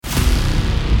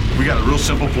We got a real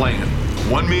simple plan.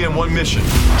 One me and one mission.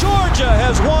 Georgia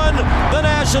has won the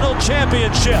national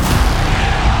championship.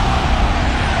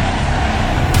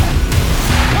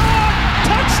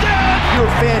 Touchdown! If you're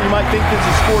a fan, you might think this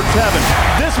is sports heaven.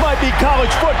 This might be college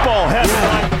football heaven.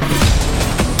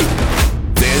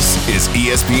 This is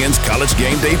ESPN's College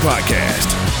Game Day podcast.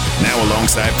 Now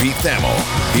alongside Pete Thamel,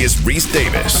 here's Reese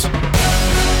Davis.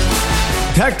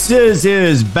 Texas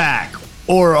is back.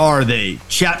 Or are they?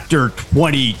 Chapter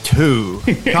 22.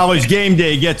 College Game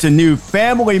Day gets a new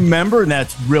family member, and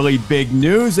that's really big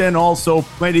news. And also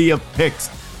plenty of picks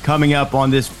coming up on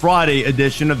this Friday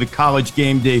edition of the College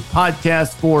Game Day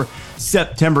podcast for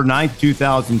September 9th,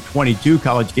 2022.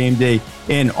 College Game Day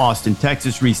in Austin,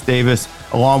 Texas. Reese Davis,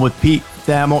 along with Pete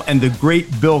Thamel and the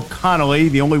great Bill Connolly,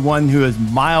 the only one who is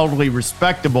mildly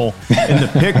respectable in the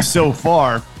picks so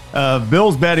far.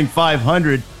 Bill's batting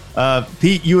 500.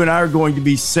 Pete, you and I are going to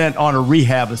be sent on a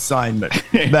rehab assignment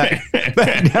back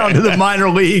down to the minor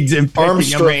leagues and arm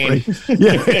strain.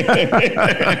 Yeah.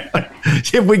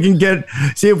 see if we can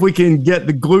get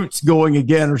the glutes going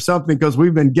again or something, because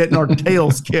we've been getting our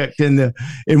tails kicked in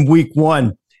week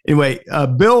one. Anyway,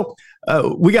 Bill,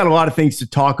 we got a lot of things to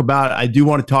talk about. I do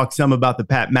want to talk some about the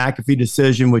Pat McAfee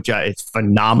decision, which it's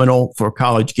phenomenal for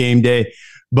College Game Day.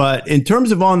 But in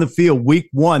terms of on the field, week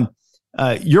one.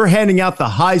 You're handing out the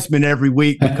Heisman every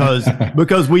week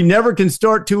because we never can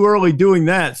start too early doing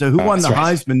that. So who won the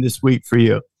Heisman this week for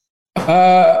you?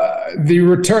 The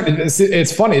return.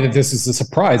 It's funny that this is a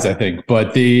surprise, I think,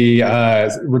 but the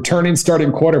returning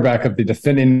starting quarterback of the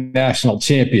defending national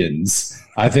champions,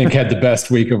 I think, had the best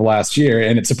week of last year,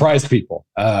 and it surprised people.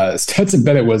 Stetson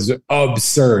Bennett was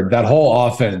absurd. That whole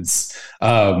offense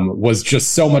was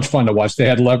just so much fun to watch. They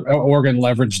had Oregon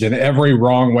leveraged in every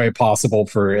wrong way possible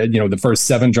for the first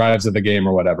 7 drives of the game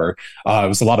or whatever. It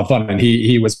was a lot of fun, and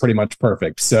he was pretty much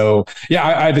perfect. So yeah,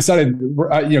 I decided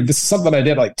this is something I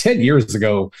did like 10 years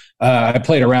ago. I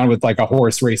played around with like a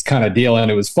horse race kind of deal,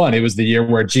 and it was fun. It was the year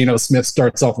where Geno Smith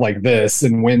starts off like this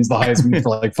and wins the Heisman for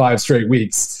like 5 straight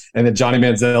weeks, and then Johnny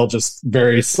Manziel just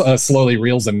very slowly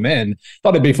reels him in.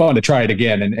 Thought it'd be fun to try it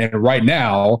again. And right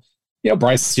now,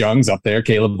 Bryce Young's up there,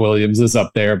 Caleb Williams is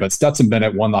up there, but Stetson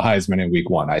Bennett won the Heisman in week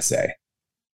one, I say.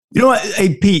 You know what,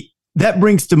 hey, Pete, that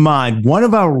brings to mind, one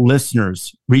of our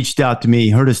listeners reached out to me,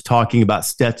 heard us talking about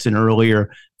Stetson earlier.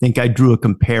 I think I drew a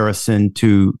comparison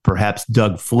to perhaps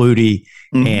Doug Flutie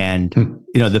and,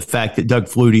 the fact that Doug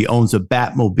Flutie owns a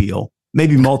Batmobile.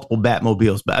 Maybe multiple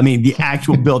Batmobiles, but I mean the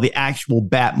actual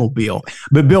Batmobile.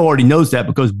 But Bill already knows that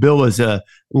because Bill is a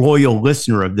loyal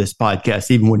listener of this podcast,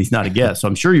 even when he's not a guest. So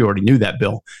I'm sure you already knew that,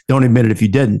 Bill. Don't admit it if you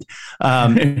didn't.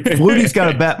 Flutie's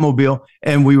got a Batmobile,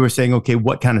 and we were saying, okay,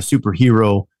 what kind of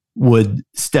superhero would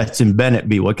Stetson Bennett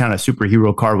be? What kind of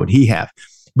superhero car would he have?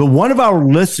 But one of our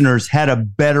listeners had a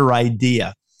better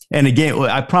idea. And again,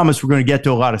 I promise we're going to get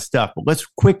to a lot of stuff, but let's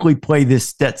quickly play this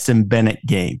Stetson Bennett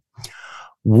game.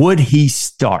 Would he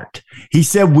start? He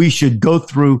said we should go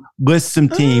through, list some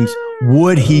teams.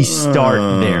 Would he start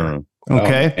there?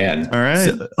 Okay. All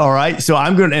right. All right. So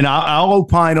I'm going to, and I'll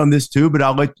opine on this too, but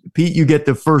I'll let Pete, you get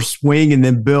the first swing, and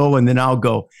then Bill, and then I'll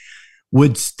go.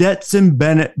 Would Stetson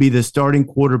Bennett be the starting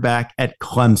quarterback at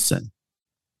Clemson?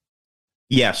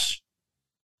 Yes.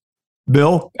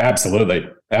 Bill? Absolutely.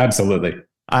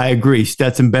 I agree.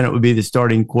 Stetson Bennett would be the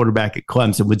starting quarterback at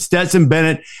Clemson. Would Stetson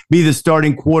Bennett be the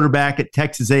starting quarterback at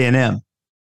Texas A&M?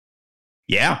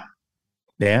 Yeah.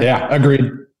 Agreed.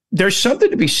 There's something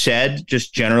to be said,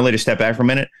 just generally, to step back for a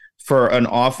minute, for an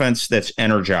offense that's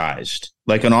energized,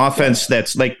 like an offense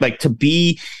that's like to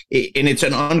be, and it's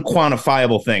an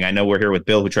unquantifiable thing. I know we're here with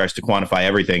Bill, who tries to quantify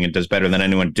everything and does better than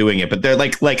anyone doing it, but they're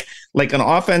like an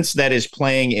offense that is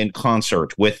playing in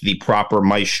concert with the proper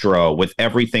maestro, with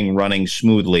everything running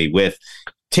smoothly, with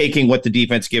taking what the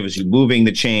defense gives you, moving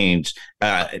the chains,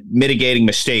 mitigating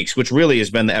mistakes, which really has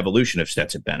been the evolution of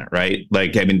Stetson Bennett, right?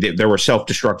 Like, I mean, there were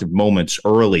self-destructive moments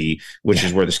early, which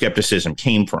is where the skepticism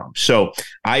came from. So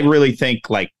I really think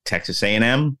like Texas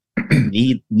A&M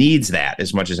needs that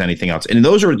as much as anything else. And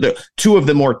those are the two of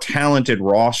the more talented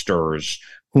rosters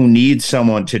who need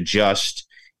someone to just,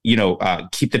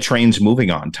 keep the trains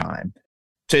moving on time.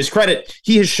 To his credit,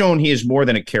 he has shown he is more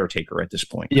than a caretaker at this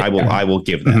point. Yeah. I will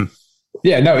give that. Mm-hmm.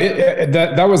 Yeah, no,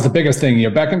 that was the biggest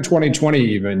thing. Back in 2020,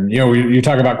 even, you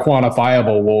talk about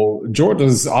quantifiable. Well,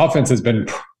 Georgia's offense has been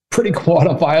pretty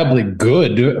quantifiably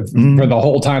good for the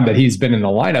whole time that he's been in the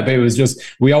lineup. It was just,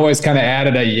 we always kind of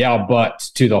added a but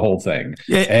to the whole thing.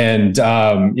 Yeah. And,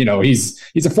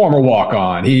 he's a former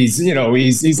walk-on. He's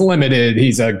limited.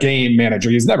 He's a game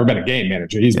manager. He's never been a game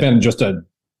manager. He's been just a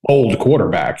old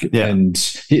quarterback. Yeah. And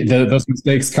those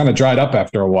mistakes kind of dried up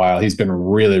after a while. He's been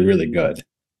really, really good.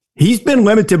 He's been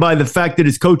limited by the fact that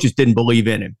his coaches didn't believe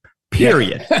in him.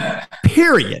 Period. Yeah.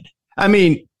 Period. I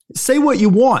mean, say what you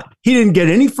want. He didn't get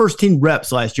any first-team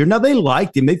reps last year. Now, they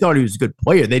liked him. They thought he was a good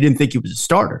player. They didn't think he was a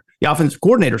starter. The offensive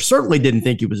coordinator certainly didn't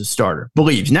think he was a starter,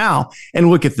 believes now, and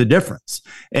look at the difference.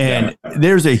 And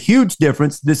there's a huge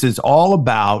difference. This is all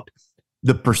about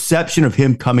the perception of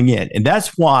him coming in. And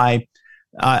that's why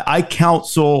I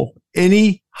counsel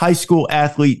any high school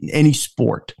athlete in any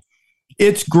sport.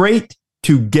 It's great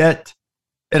to get,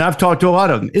 and I've talked to a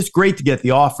lot of them, it's great to get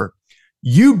the offer.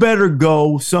 You better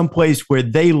go someplace where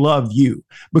they love you,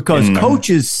 because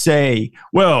coaches say,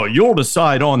 well, you'll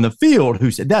decide on the field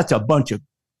who said. That's a bunch of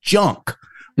junk.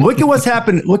 Look at what's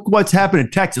happened. Look what's happened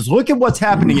in Texas. Look at what's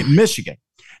happening in Michigan.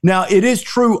 Now, it is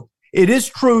true. It is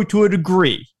true to a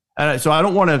degree. So I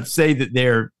don't want to say that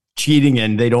they're cheating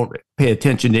and they don't pay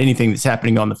attention to anything that's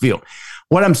happening on the field.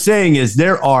 What I'm saying is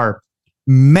there are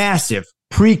massive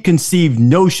preconceived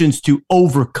notions to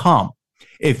overcome.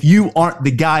 If you aren't the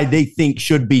guy they think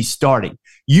should be starting,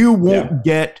 you will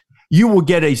get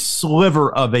a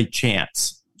sliver of a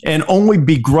chance, and only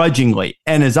begrudgingly.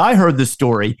 And as I heard the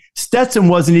story, Stetson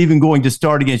wasn't even going to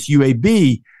start against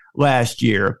UAB last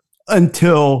year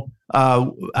until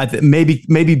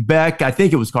maybe Beck. I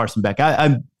think it was Carson Beck.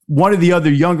 I'm one of the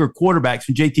other younger quarterbacks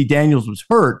when JT Daniels was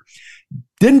hurt.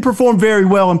 Didn't perform very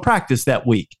well in practice that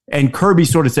week, and Kirby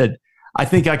sort of said, I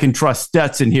think I can trust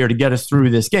Stetson here to get us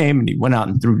through this game. And he went out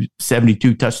and threw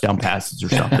 72 touchdown passes or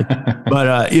something.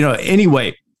 But,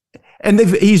 anyway, and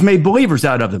he's made believers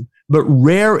out of them. But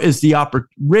rare is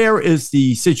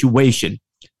the situation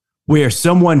where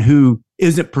someone who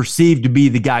isn't perceived to be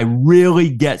the guy really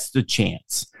gets the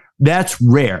chance. That's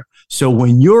rare. So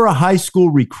when you're a high school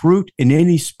recruit in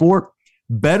any sport,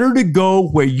 better to go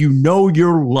where you know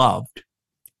you're loved,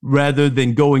 rather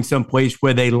than going someplace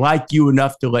where they like you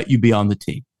enough to let you be on the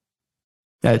team.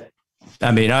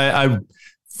 I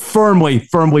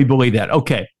firmly believe that.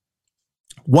 Okay,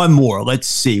 one more. Let's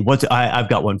see. I've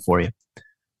got one for you.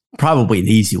 Probably an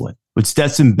easy one. Would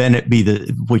Stetson Bennett be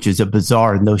which is a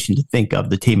bizarre notion to think of,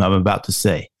 the team I'm about to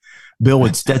say. Bill,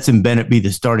 would Stetson Bennett be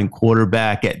the starting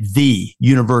quarterback at the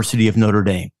University of Notre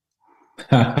Dame?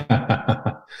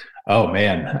 Oh,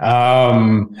 man.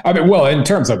 In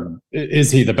terms of,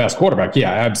 is he the best quarterback?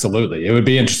 Yeah, absolutely. It would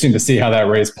be interesting to see how that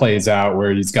race plays out,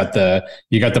 where you got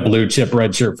the blue chip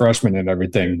redshirt freshman and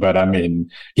everything. But I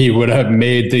mean, he would have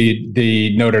made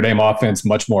the Notre Dame offense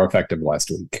much more effective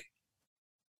last week.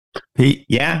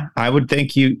 Yeah, I would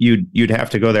think you'd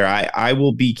have to go there. I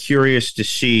will be curious to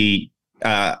see.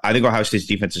 I think Ohio State's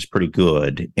defense is pretty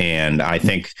good, and I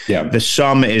think the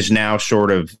sum is now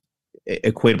sort of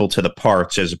equatable to the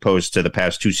parts, as opposed to the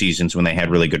past two seasons when they had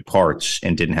really good parts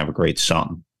and didn't have a great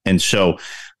sum. And so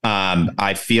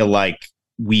I feel like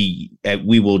we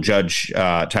will judge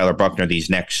Tyler Buchner these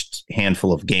next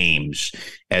handful of games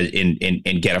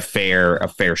and get a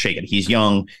fair shake. And he's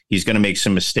young. He's going to make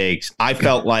some mistakes. I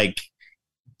felt like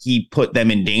he put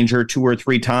them in danger 2 or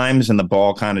 3 times, and the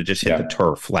ball kind of just hit the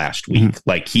turf last week.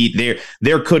 Like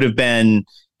there could have been.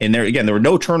 And there were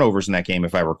no turnovers in that game,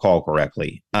 if I recall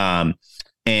correctly. And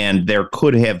there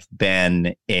could have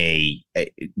been he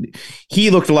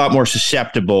looked a lot more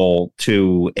susceptible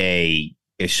to a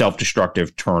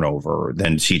self-destructive turnover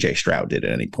than CJ Stroud did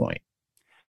at any point.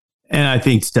 And I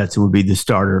think Stetson would be the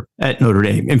starter at Notre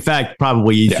Dame. In fact,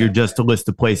 probably easier just to list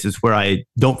the places where I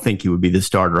don't think he would be the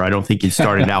starter. I don't think he'd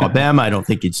start at Alabama. I don't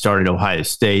think he'd start at Ohio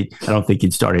State. I don't think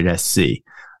he'd start at SC.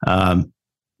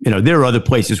 There are other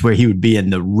places where he would be in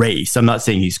the race. I'm not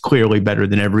saying he's clearly better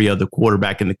than every other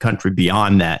quarterback in the country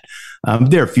beyond that.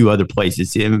 There are a few other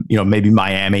places. Maybe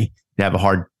Miami would have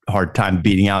a hard time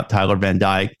beating out Tyler Van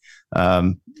Dyke.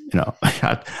 I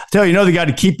tell you, another guy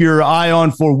to keep your eye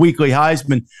on for weekly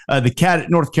Heisman. The cat at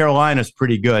North Carolina is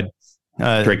pretty good.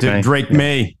 Drake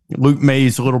May. Luke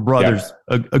May's little brother's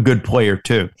a good player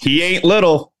too. He ain't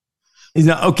little. He's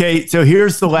not. Okay, so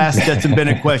here's the last Stetson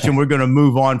Bennett question. We're going to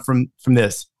move on from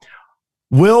this.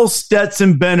 Will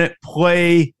Stetson Bennett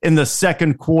play in the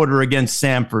second quarter against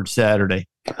Samford Saturday?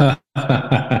 Well,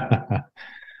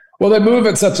 they move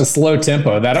at such a slow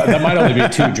tempo that might only be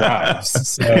 2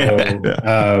 drives. So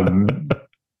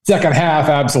second half,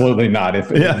 absolutely not.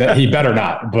 He better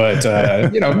not. But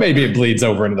maybe it bleeds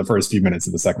over into the first few minutes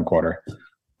of the second quarter.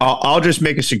 I'll just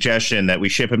make a suggestion that we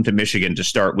ship him to Michigan to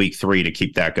start week 3 to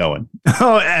keep that going.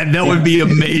 Oh, and that would be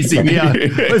amazing. Yeah,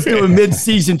 let's do a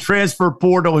mid-season transfer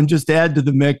portal and just add to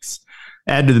the mix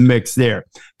there.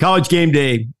 College Game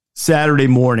Day Saturday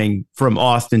morning from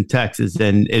Austin, Texas,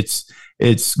 and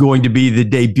it's going to be the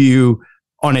debut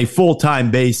on a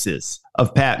full-time basis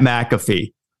of Pat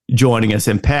McAfee joining us.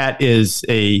 And Pat is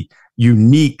a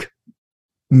unique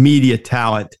media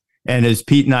talent. And as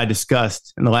Pete and I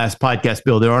discussed in the last podcast,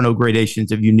 Bill, there are no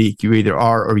gradations of unique. You either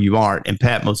are or you aren't. And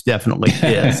Pat most definitely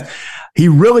is. He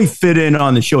really fit in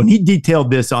on the show. And he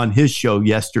detailed this on his show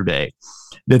yesterday,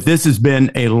 that this has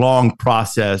been a long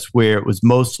process where it was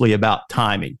mostly about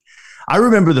timing. I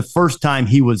remember the first time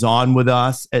he was on with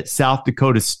us at South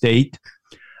Dakota State.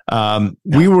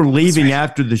 We were leaving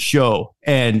after the show,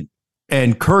 and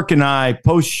Kirk and I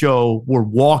post-show were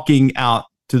walking out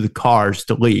to the cars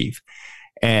to leave.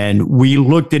 And we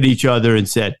looked at each other and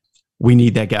said, we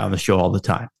need that guy on the show all the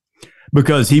time,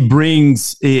 because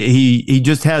he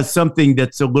just has something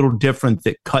that's a little different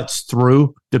that cuts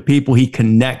through to people. He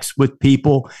connects with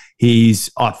people. He's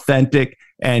authentic,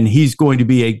 and he's going to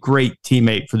be a great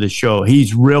teammate for the show.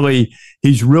 He's really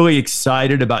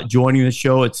excited about joining the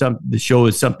show. The show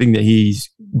is something that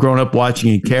he's grown up watching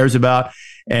and cares about.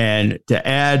 And to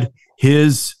add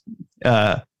his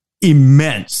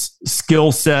immense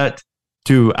skill set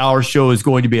to our show is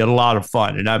going to be a lot of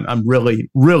fun. And I'm really,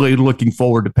 really looking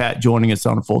forward to Pat joining us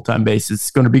on a full-time basis.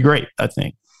 It's going to be great, I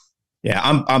think. Yeah,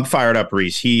 I'm fired up,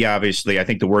 Reese. He obviously, I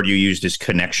think the word you used is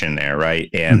connection there, right?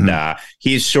 And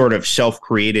his sort of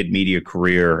self-created media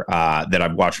career that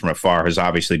I've watched from afar has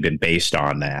obviously been based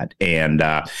on that. And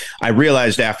I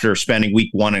realized after spending week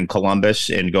 1 in Columbus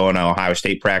and going to Ohio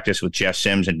State practice with Jess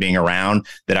Sims and being around,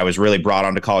 that I was really brought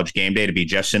onto College Game Day to be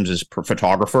Jess Sims'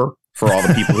 photographer for all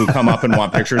the people who come up and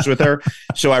want pictures with her.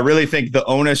 So I really think the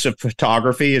onus of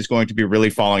photography is going to be really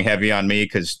falling heavy on me,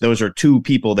 because those are two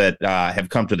people that have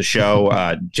come to the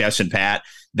show, Jess and Pat,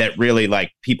 that really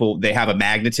like people. They have a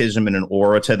magnetism and an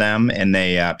aura to them, and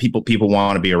they people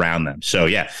want to be around them. So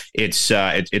yeah, it's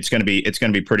going to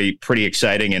be pretty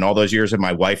exciting. And all those years of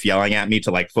my wife yelling at me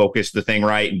to like focus the thing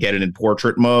right and get it in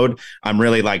portrait mode, I'm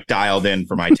really like dialed in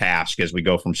for my task as we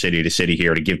go from city to city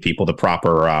here to give people the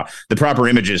proper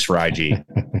images for IG.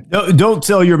 Don't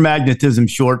sell your magnetism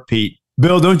short, Pete.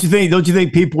 Bill, don't you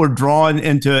think people are drawn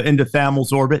into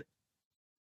Thamel's orbit?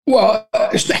 Well,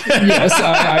 yes,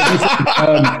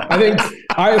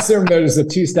 I assume there's a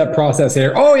 2-step process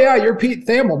here. Oh yeah, you're Pete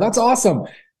Thamel. That's awesome.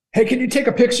 Hey, can you take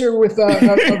a picture with of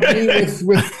me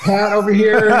with Pat over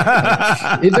here?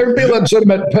 There'd be a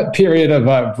legitimate period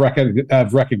of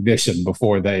recognition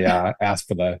before they ask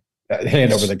for the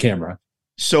hand over the camera.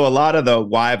 So a lot of the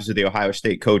wives of the Ohio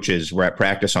State coaches were at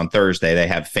practice on Thursday. They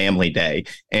have family day.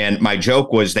 And my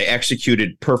joke was they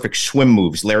executed perfect swim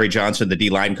moves. Larry Johnson, the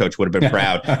D-line coach, would have been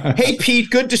proud. Hey, Pete,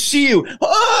 good to see you.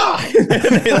 Oh!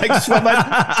 They like swim like,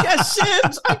 yes,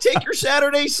 Sims, I take your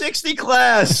Saturday 60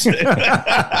 class.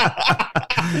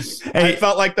 I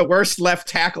felt like the worst left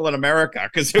tackle in America,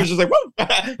 because it was just like, whoa,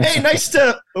 hey, nice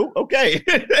to, oh, okay.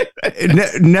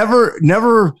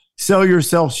 Never sell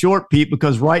yourself short, Pete,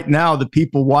 because right now the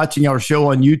people watching our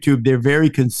show on YouTube, they're very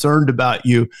concerned about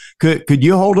you. Could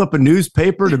you hold up a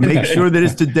newspaper to make sure that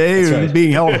it's today, or right,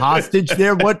 being held hostage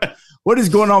there? What is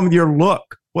going on with your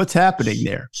look? What's happening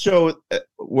there? So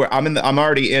I'm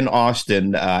already in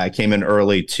Austin. I came in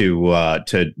early to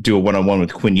do a one-on-one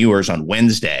with Quinn Ewers on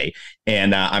Wednesday,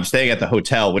 and I'm staying at the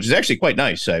hotel, which is actually quite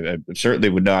nice. I certainly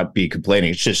would not be complaining.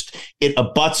 It's just it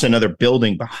abuts another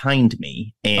building behind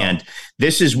me, and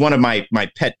this is one of my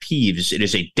pet peeves. It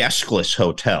is a deskless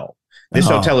hotel. This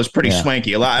hotel is pretty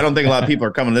swanky. I don't think a lot of people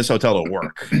are coming to this hotel to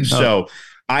work. So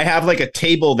I have like a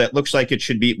table that looks like it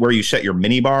should be where you set your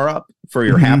mini bar up for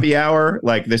your happy hour.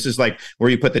 Like this is like where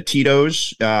you put the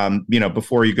Tito's,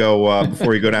 before you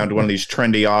go down to one of these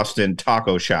trendy Austin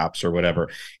taco shops or whatever.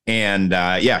 And so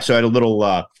I had a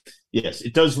little, yes,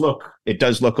 it does look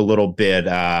a little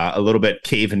bit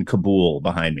cave in Kabul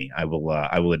behind me. I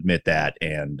will admit that.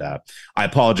 And I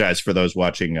apologize for those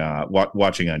watching on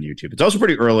YouTube. It's also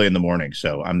pretty early in the morning.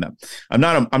 So I'm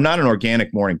not an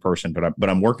organic morning person, but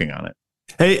I'm working on it.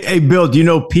 Hey, Bill, do you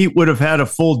know Pete would have had a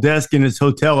full desk in his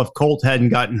hotel if Colt hadn't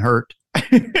gotten hurt?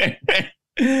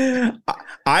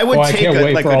 I would take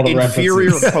an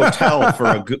inferior hotel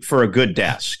for a good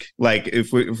desk. Like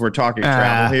if we're talking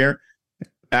travel here,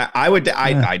 I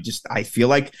feel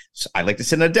like I like to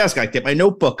sit at a desk. I get my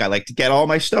notebook. I like to get all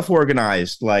my stuff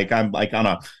organized. Like I'm like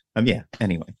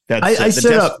anyway, that's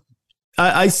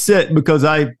I sit because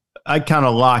I kind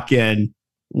of lock in.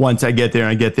 Once I get there, and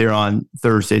I get there on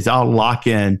Thursdays, I'll lock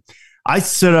in. I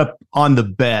sit up on the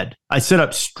bed. I sit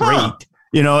up straight,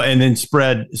 and then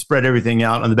spread everything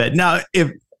out on the bed. Now, if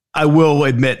I will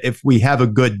admit, if we have a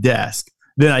good desk,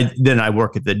 then I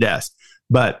work at the desk.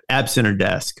 But absent a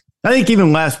desk, I think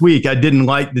even last week I didn't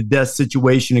like the desk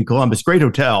situation in Columbus. Great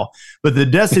hotel, but the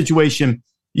desk situation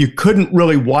you couldn't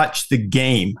really watch the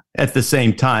game at the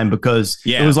same time because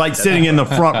it was like sitting in the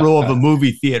front row of a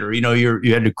movie theater. You know,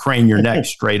 you had to crane your neck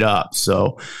straight up.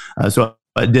 So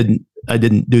I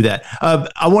didn't do that.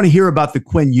 I want to hear about the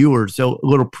Quinn Ewers, so a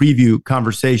little preview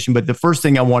conversation. But the first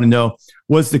thing I want to know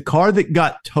was the car that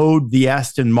got towed, the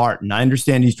Aston Martin. I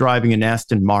understand he's driving an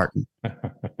Aston Martin.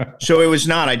 So it was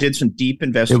not. I did some deep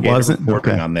investigative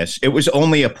reporting on this. It was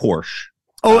only a Porsche.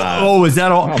 Is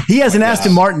that all? He has an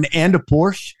Aston Martin and a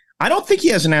Porsche? I don't think he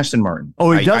has an Aston Martin.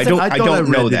 Oh, he doesn't? I don't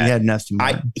know that. He had an Aston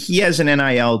Martin. He has an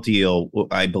NIL deal,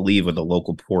 I believe, with a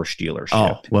local Porsche dealership.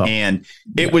 Oh, well, and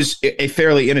it was a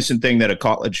fairly innocent thing that a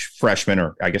college freshman,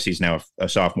 or I guess he's now a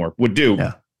sophomore, would do.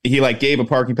 Yeah. He gave a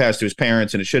parking pass to his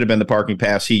parents, and it should have been the parking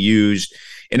pass he used.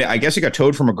 And I guess it got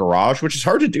towed from a garage, which is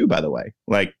hard to do, by the way.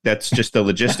 That's just the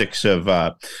logistics of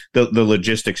the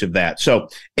logistics of that. So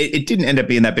it didn't end up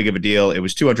being that big of a deal. It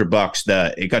was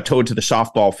 $200. It got towed to the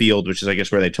softball field, which is, I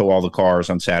guess, where they tow all the cars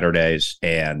on Saturdays.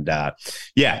 And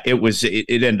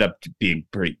it ended up being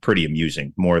pretty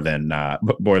amusing, more than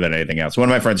anything else. One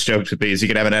of my friends jokes with me is he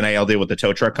could have an NIL deal with the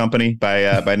tow truck company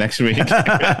by next week.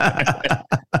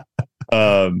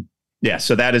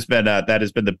 So that has been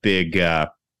the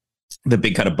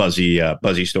big kind of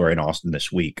buzzy story in Austin this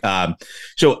week.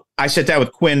 So I sat down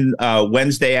with Quinn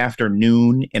Wednesday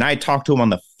afternoon, and I had talked to him on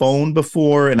the phone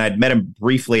before, and I'd met him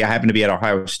briefly. I happened to be at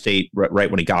Ohio State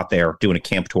right when he got there doing a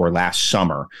camp tour last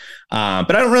summer.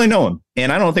 But I don't really know him,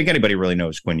 and I don't think anybody really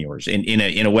knows Quinn Ewers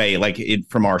in a way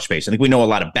from our space. I think we know a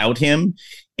lot about him,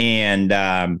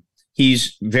 and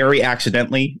he's very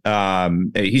accidentally.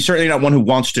 He's certainly not one who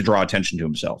wants to draw attention to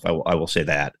himself. I will say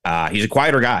that. He's a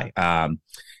quieter guy.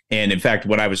 And in fact,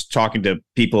 when I was talking to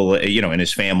people, in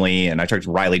his family, and I talked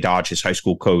to Riley Dodge, his high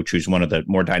school coach, who's one of the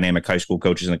more dynamic high school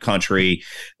coaches in the country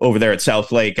over there at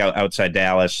South Lake outside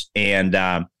Dallas. And,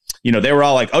 they were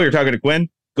all like, "Oh, you're talking to Quinn?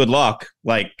 Good luck."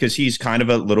 Cause he's kind of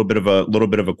a little bit of a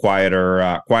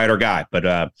quieter guy,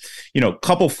 but,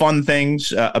 couple fun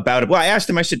things about it. Well, I asked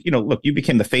him, I said, look, you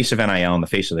became the face of NIL and the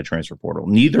face of the transfer portal,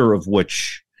 neither of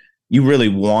which you really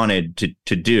wanted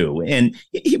to do. And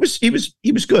he was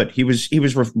good. He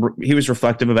was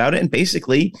reflective about it. And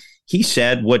basically he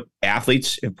said what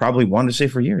athletes have probably wanted to say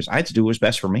for years. I had to do what was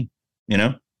best for me.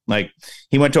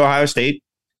 He went to Ohio State.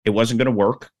 It wasn't going to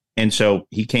work. And so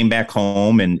he came back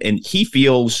home and he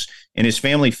feels, and his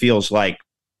family feels like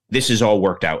this is all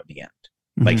worked out in the end.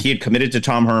 Mm-hmm. He had committed to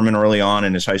Tom Herman early on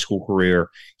in his high school career.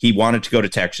 He wanted to go to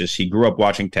Texas. He grew up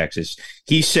watching Texas.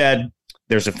 He said,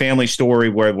 there's a family story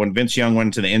where when Vince Young went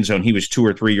into the end zone, he was 2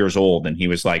 or 3 years old, and he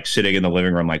was sitting in the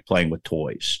living room, playing with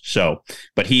toys. So,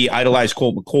 but he idolized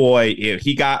Colt McCoy.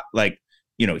 He got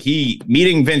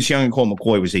meeting Vince Young and Colt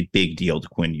McCoy was a big deal to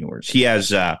Quinn Ewers. He has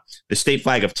the state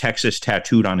flag of Texas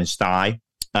tattooed on his thigh.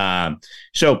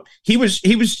 So he was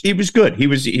good.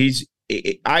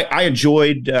 I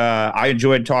enjoyed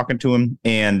talking to him,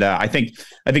 and I think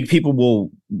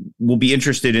people will be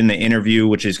interested in the interview,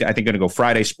 which is I think going to go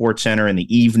Friday Sports Center in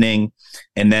the evening,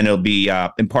 and then it'll be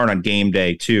in part on game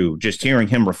day too. Just hearing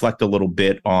him reflect a little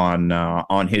bit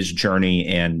on his journey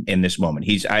and in this moment.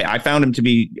 I found him to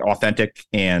be authentic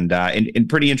and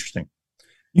pretty interesting.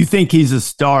 You think he's a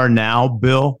star now,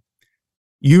 Bill?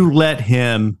 You let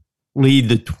him lead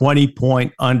the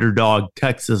 20-point underdog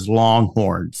Texas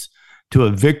Longhorns to a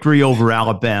victory over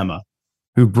Alabama,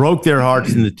 who broke their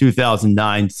hearts in the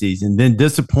 2009 season, then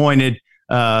disappointed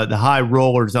the high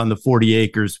rollers on the 40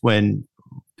 acres when,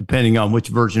 depending on which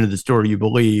version of the story you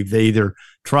believe, they either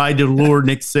tried to lure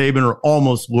Nick Saban or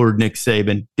almost lured Nick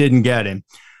Saban, didn't get him.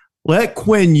 Let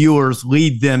Quinn Ewers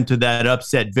lead them to that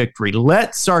upset victory.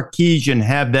 Let Sarkisian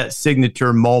have that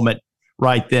signature moment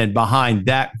right then behind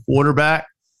that quarterback,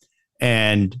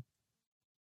 and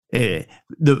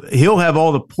he'll have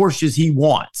all the Porsches he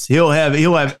wants. He'll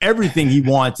have everything he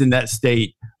wants in that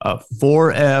state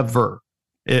forever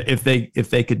if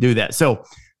they could do that. So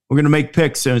we're going to make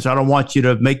picks soon. So I don't want you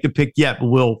to make the pick yet, but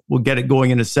we'll get it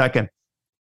going in a second.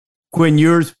 Quinn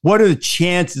Ewers, what are the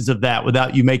chances of that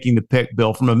without you making the pick,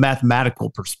 Bill, from a mathematical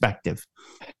perspective?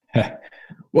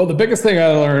 Well, the biggest thing I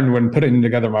learned when putting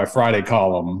together my Friday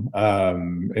column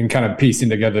and kind of piecing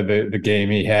together the game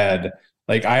he had,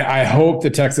 I hope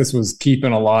that Texas was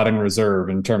keeping a lot in reserve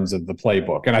in terms of the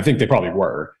playbook. And I think they probably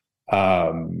were.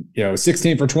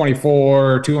 16 for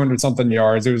 24, 200 something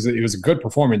yards. It was a good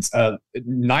performance.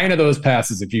 9 of those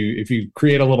passes, if you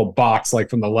create a little box,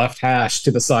 from the left hash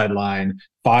to the sideline,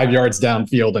 5 yards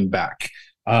downfield and back,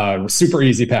 super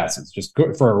easy passes, just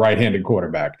good for a right-handed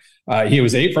quarterback. He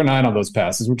was 8 for 9 on those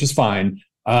passes, which is fine.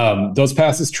 Those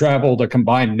passes traveled a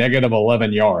combined negative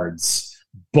 11 yards.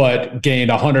 but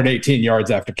gained 118 yards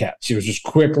after catch. It was just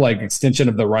quick, like extension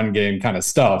of the run game kind of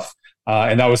stuff.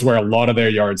 And that was where a lot of their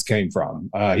yards came from.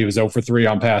 He was 0 for 3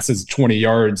 on passes, 20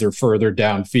 yards or further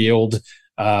downfield.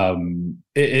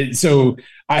 So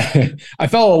I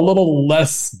felt a little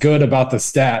less good about the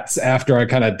stats after I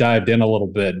kind of dived in a little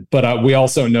bit, but we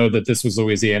also know that this was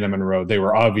Louisiana Monroe. They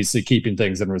were obviously keeping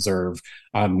things in reserve.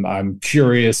 I'm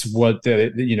curious what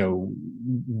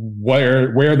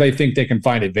where they think they can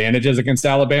find advantages against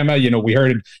Alabama. We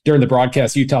heard during the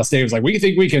broadcast, Utah State was like, we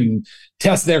think we can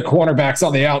test their cornerbacks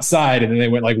on the outside. And then they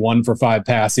went like 1 for 5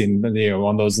 passing,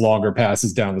 on those longer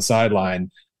passes down the sideline.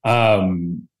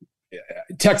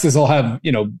 Texas will have,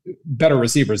 better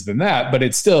receivers than that, but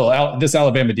it's still this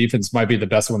Alabama defense might be the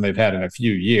best one they've had in a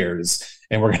few years.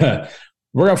 And we're going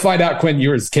to find out Quentin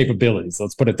Ewers' capabilities.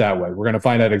 Let's put it that way. We're going to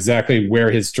find out exactly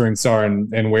where his strengths are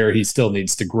and where he still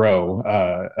needs to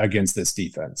grow against this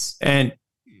defense. And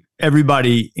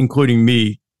everybody, including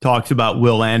me, talks about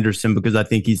Will Anderson because I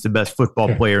think he's the best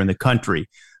football player in the country.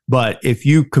 But if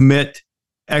you commit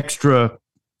extra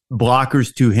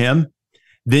blockers to him,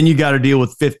 then you got to deal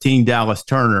with 15 Dallas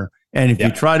Turner. And if you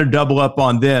try to double up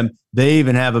on them, they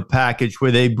even have a package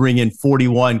where they bring in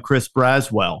 41 Chris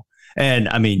Braswell. And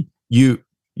I mean, you're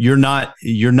not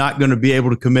going to be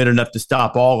able to commit enough to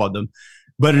stop all of them.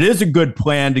 But it is a good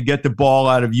plan to get the ball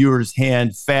out of Ewers'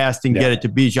 hand fast and get it to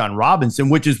Bijan Robinson,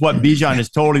 which is what Bijan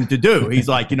has told him to do. He's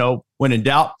like, when in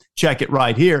doubt, check it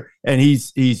right here. And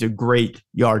he's a great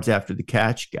yards after the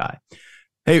catch guy.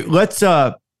 Hey, let's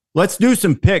do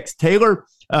some picks. Taylor,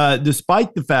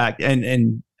 despite the fact,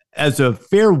 and as a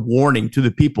fair warning to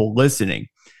the people listening,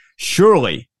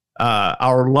 surely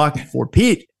our luck for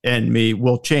Pete and me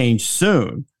will change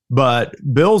soon. But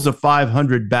Bill's a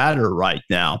 500 batter right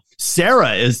now.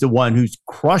 Sarah is the one who's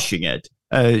crushing it.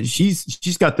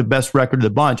 She's got the best record of the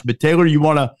bunch. But Taylor, you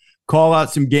want to call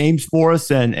out some games for us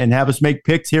and have us make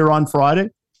picks here on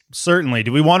Friday? Certainly.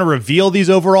 Do we want to reveal these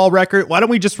overall record? Why don't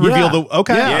we just reveal the?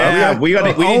 Okay. Yeah. We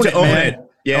need to own it.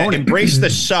 Yeah. Embrace the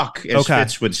suck, as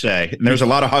Fitz would say. And there's a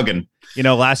lot of hugging.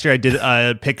 Last year I did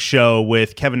a pick show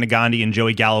with Kevin Nagandi and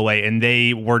Joey Galloway, and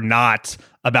they were not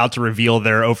about to reveal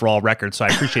their overall record. So I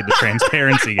appreciate the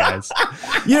transparency, guys.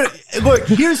 Look,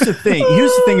 here's the thing.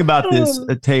 Here's the thing about this,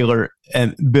 Taylor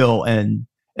and Bill and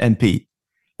Pete.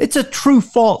 It's a true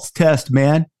false test,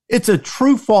 man. It's a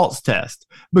true false test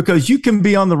because you can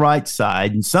be on the right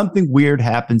side and something weird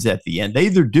happens at the end. They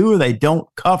either do or they don't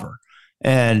cover.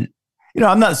 And,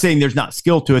 I'm not saying there's not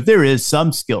skill to it. There is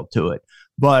some skill to it.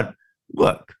 But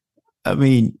look, I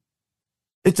mean,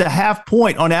 it's a half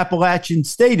point on Appalachian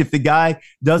State if the guy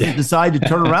doesn't decide to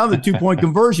turn around the 2-point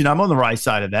conversion. I'm on the right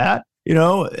side of that,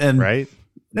 and right.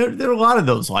 There are a lot of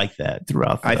those like that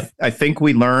throughout. I think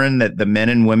we learned that the men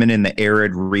and women in the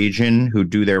arid region who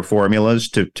do their formulas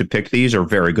to pick these are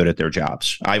very good at their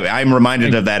jobs. I'm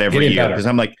reminded of that every year because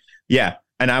I'm like, yeah.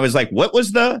 And I was like, what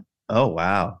was oh,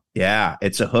 wow. Yeah,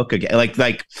 it's a hook again.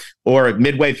 Like, or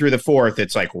midway through the fourth,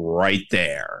 it's like right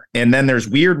there. And then there's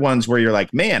weird ones where you're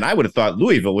like, man, I would have thought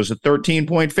Louisville was a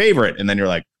 13-point favorite. And then you're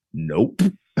like, nope.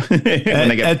 And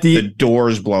they get the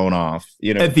doors blown off.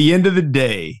 At the end of the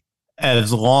day,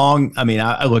 as long, I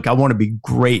want to be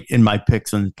great in my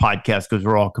picks on the podcast because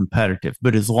we're all competitive.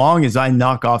 But as long as I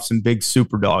knock off some big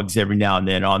super dogs every now and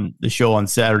then on the show on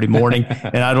Saturday morning,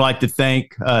 and I'd like to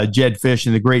thank Jed Fish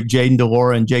and the great Jaden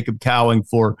DeLora and Jacob Cowing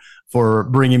for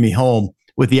bringing me home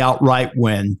with the outright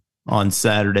win on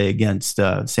Saturday against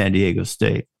San Diego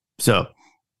State. So,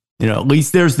 at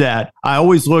least there's that. I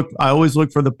always look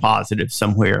for the positive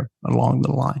somewhere along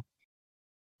the line.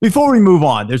 Before we move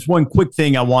on, there's one quick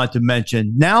thing I want to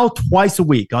mention. Now, twice a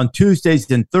week on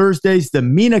Tuesdays and Thursdays, the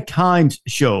Mina Kimes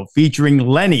Show featuring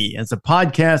Lenny as a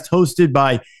podcast hosted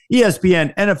by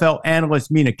ESPN NFL analyst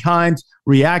Mina Kimes,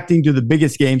 reacting to the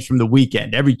biggest games from the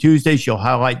weekend. Every Tuesday, she'll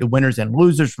highlight the winners and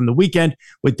losers from the weekend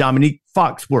with Dominique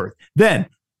Foxworth. Then,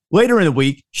 later in the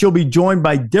week, she'll be joined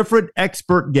by different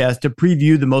expert guests to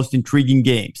preview the most intriguing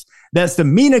games. That's the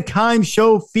Mina Kimes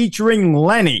Show featuring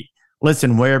Lenny.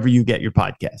 Listen wherever you get your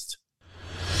podcasts.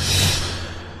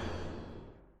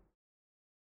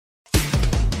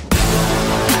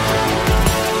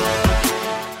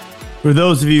 For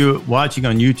those of you watching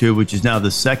on YouTube, which is now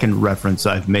the second reference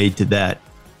I've made to that,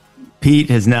 Pete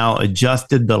has now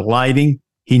adjusted the lighting.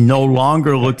 He no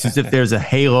longer looks as if there's a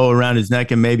halo around his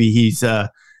neck and maybe he's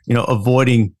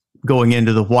avoiding going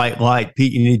into the white light.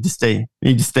 Pete, you need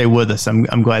to stay with us.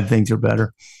 I'm glad things are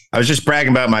better. I was just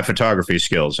bragging about my photography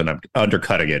skills, and I'm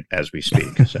undercutting it as we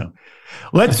speak. So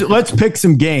let's pick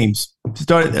some games.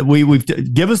 We've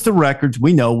give us the records.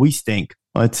 We know we stink.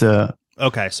 Let's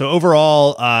okay. So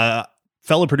overall,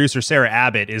 fellow producer Sarah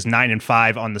Abbott is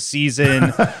 9-5 on the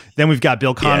season. Then we've got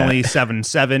Bill Connolly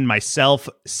 7-7, myself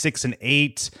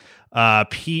 6-8.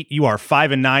 Pete, you are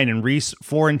 5-9, and Reese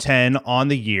 4-10 on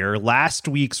the year. Last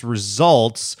week's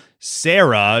results: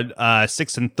 Sarah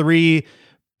 6-3,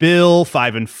 Bill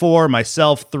 5-4,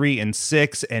 myself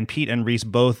 3-6, and Pete and Reese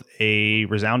both a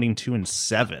resounding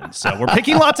 2-7. So we're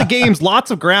picking lots of games,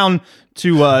 lots of ground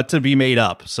to be made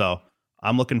up. So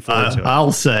I'm looking forward to it.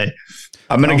 I'll say.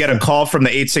 I'm going to get a call from the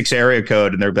 86 area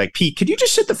code, and they're like, Pete, could you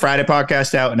just sit the Friday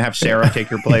podcast out and have Sarah take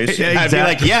your place? Exactly. I'd be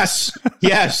like, yes.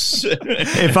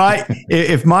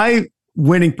 If my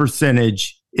winning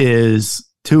percentage is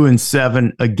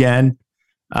 2-7 again,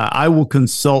 I will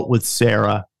consult with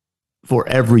Sarah for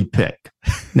every pick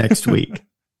next week.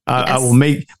 I will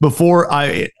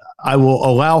I will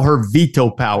allow her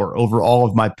veto power over all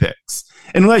of my picks,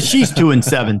 unless she's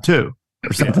 2-7 too,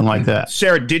 or something like that.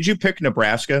 Sarah, did you pick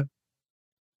Nebraska?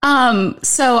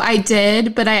 So I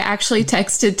did, but I actually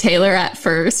texted Taylor at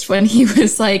first when he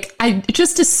was like, I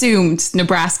just assumed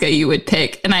Nebraska you would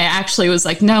pick. And I actually was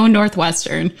like, no,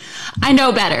 Northwestern. I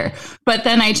know better. But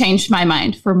then I changed my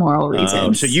mind for moral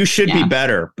reasons. So you should be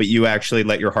better, but you actually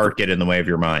let your heart get in the way of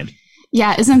your mind.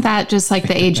 Yeah. Isn't that just like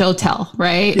the age-old tell,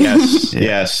 right? Yes.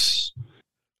 Yes.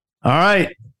 All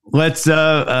right. Let's,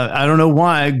 I don't know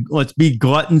why, let's be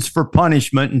gluttons for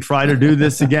punishment and try to do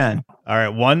this again. All right,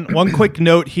 one quick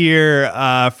note here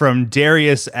from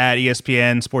Darius at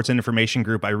ESPN Sports and Information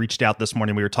Group. I reached out this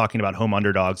morning. We were talking about home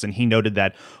underdogs, and he noted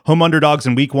that home underdogs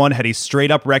in week 1 had a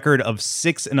straight-up record of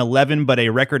 6-11, but a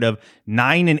record of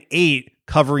 9-8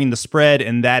 covering the spread,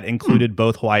 and that included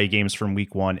both Hawaii games from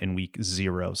week 1 and week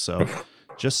 0. So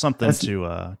just something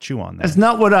to chew on there. That's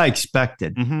not what I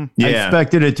expected. Mm-hmm. I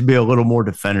expected it to be a little more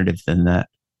definitive than that.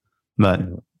 But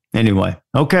anyway,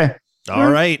 okay. All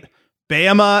right.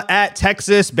 Bama at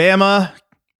Texas. Bama,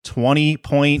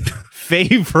 20-point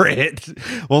favorite.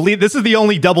 Well, this is the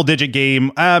only double-digit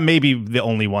game, maybe the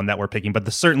only one that we're picking,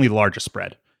 but certainly the largest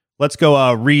spread. Let's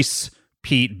go Reese,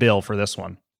 Pete, Bill for this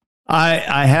one.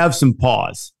 I have some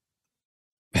pause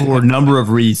for a number of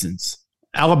reasons.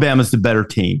 Alabama's the better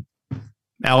team.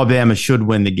 Alabama should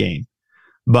win the game.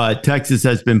 But Texas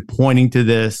has been pointing to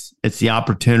this. It's the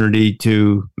opportunity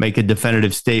to make a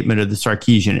definitive statement of the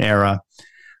Sarkisian era.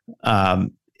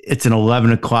 It's an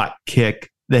 11 o'clock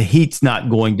kick. The heat's not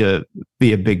going to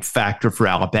be a big factor for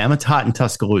Alabama. It's hot in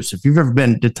Tuscaloosa. If you've ever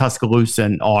been to Tuscaloosa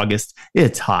in August,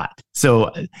 it's hot.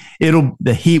 So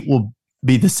the heat will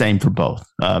be the same for both.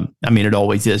 It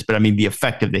always is, but the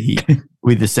effect of the heat will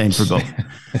be the same for both.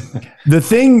 The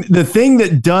thing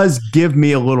that does give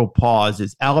me a little pause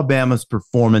is Alabama's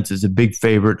performance as a big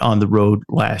favorite on the road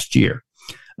last year.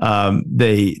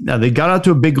 They got out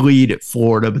to a big lead at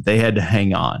Florida, but they had to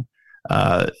hang on.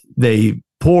 They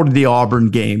pulled the Auburn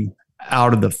game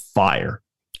out of the fire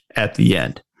at the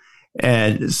end,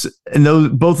 and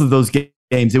both of those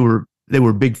games they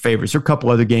were big favorites. There are a couple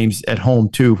other games at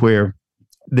home too where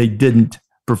they didn't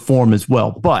perform as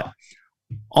well, but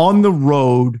on the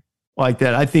road like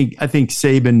that, I think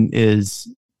Saban is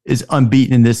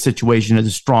unbeaten in this situation, has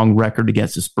a strong record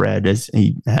against the spread, as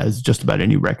he has just about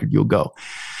any record you'll go.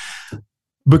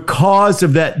 Because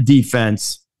of that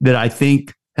defense that I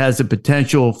think has the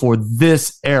potential for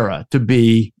this era to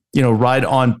be, right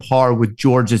on par with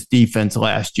Georgia's defense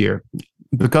last year.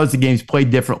 Because the game's played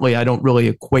differently, I don't really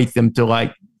equate them to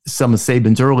like some of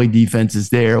Saban's early defenses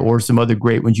there or some other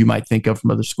great ones you might think of from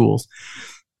other schools.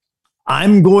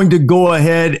 I'm going to go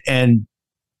ahead and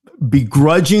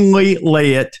begrudgingly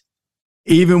lay it,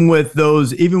 even with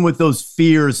those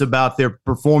fears about their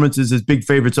performances as big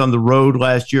favorites on the road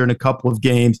last year in a couple of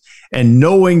games, and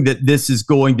knowing that this is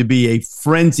going to be a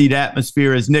frenzied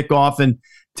atmosphere, as Nick often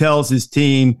tells his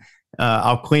team.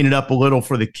 I'll clean it up a little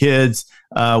for the kids.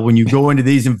 When you go into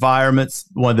these environments,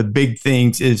 one of the big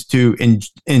things is to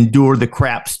endure the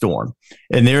crap storm.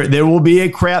 And there will be a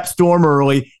crap storm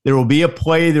early. There will be a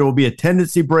play. There will be a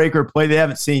tendency breaker, a play they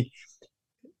haven't seen.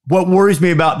 What worries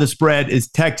me about the spread is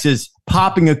Texas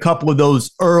popping a couple of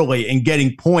those early and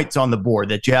getting points on the board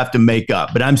that you have to make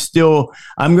up. But I'm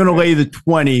going to lay the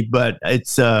 20, but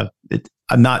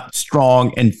I'm not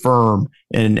strong and firm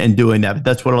in doing that. But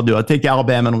that's what I'll do. I'll take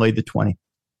Alabama and lay the 20.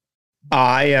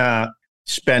 I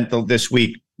spent this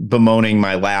week bemoaning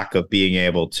my lack of being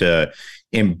able to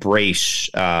embrace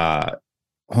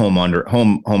home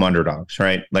underdogs,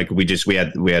 right? Like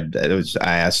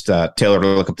I asked Taylor to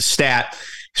look up the stat.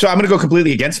 So I'm going to go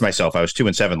completely against myself. I was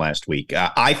 2-7 last week.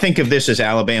 I think of this as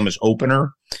Alabama's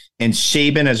opener, and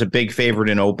Saban as a big favorite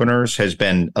in openers has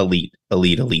been elite.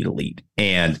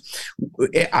 And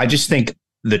I just think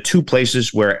the two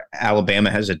places where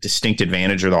Alabama has a distinct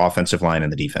advantage are the offensive line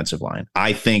and the defensive line.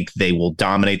 I think they will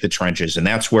dominate the trenches, and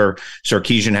that's where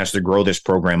Sarkisian has to grow this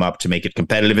program up to make it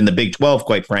competitive in the Big 12,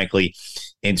 quite frankly,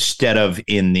 instead of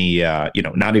in the,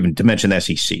 not even to mention the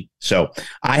SEC. So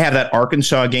I have that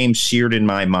Arkansas game seared in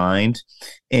my mind,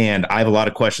 and I have a lot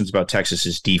of questions about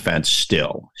Texas's defense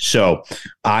still. So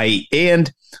I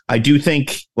do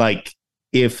think, like,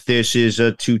 if this is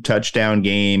a 2-touchdown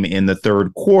game in the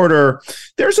third quarter,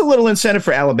 there's a little incentive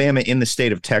for Alabama in the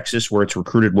state of Texas, where it's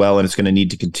recruited well and it's going to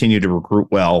need to continue to recruit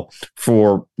well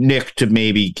for Nick to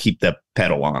maybe keep the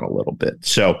pedal on a little bit.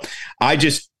 So I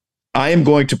am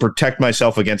going to protect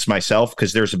myself against myself,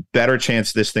 because there's a better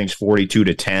chance this thing's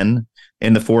 42-10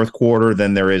 in the fourth quarter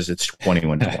than there is it's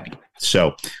 21-20.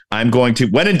 So I'm going to,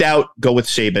 when in doubt, go with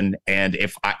Saban. And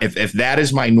if that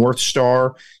is my North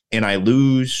Star and I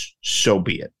lose, so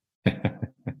be it.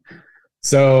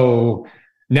 So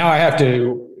now I have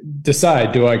to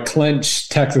decide, do I clinch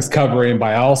Texas covering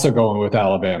by also going with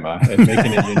Alabama and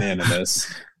making it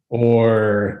unanimous?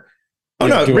 Or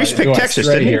Reese picked Texas,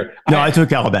 didn't he? No, I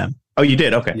took Alabama. Oh, you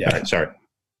did? Okay. Yeah. All right, sorry.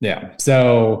 Yeah.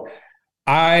 So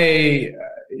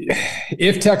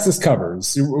if Texas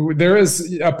covers, there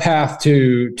is a path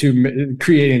to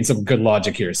creating some good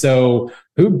logic here. So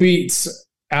who beats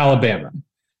Alabama?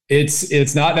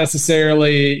 It's not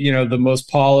necessarily, the most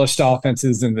polished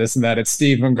offenses in this and that. It's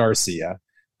Stephen Garcia.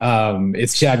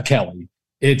 It's Chad Kelly.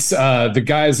 It's the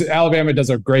guys. Alabama does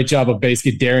a great job of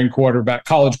basically daring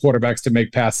college quarterbacks to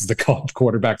make passes that college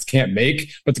quarterbacks can't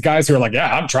make. But the guys who are like,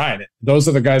 yeah, I'm trying it. Those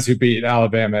are the guys who beat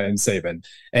Alabama and Saban.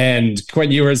 And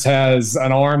Quinn Ewers has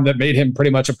an arm that made him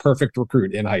pretty much a perfect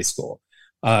recruit in high school.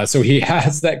 So he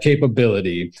has that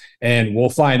capability, and we'll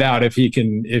find out if he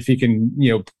can,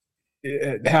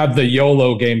 have the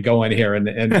YOLO game going here and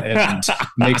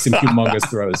make some humongous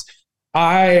throws.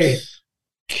 I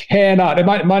cannot.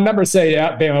 My numbers say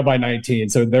Bama by 19,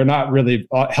 so they're not really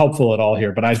helpful at all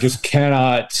here. But I just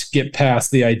cannot get past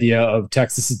the idea of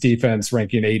Texas's defense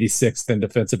ranking 86th in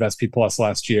defensive SP plus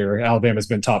last year. Alabama's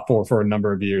been top 4 for a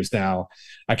number of years now.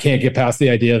 I can't get past the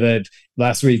idea that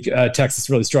last week Texas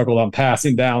really struggled on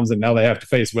passing downs, and now they have to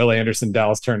face Will Anderson,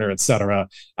 Dallas Turner, etc.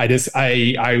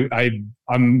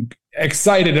 I'm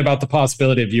excited about the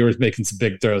possibility of viewers making some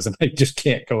big throws, and I just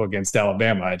can't go against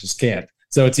Alabama. I just can't.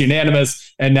 So it's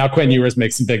unanimous, and now Quinn Ewers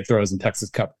makes some big throws, and Texas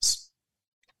covers.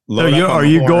 So are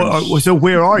you going? So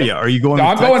where are you? Are you going?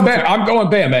 I'm going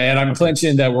Bama, and I'm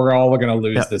clinching that we're all going to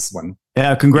lose this one.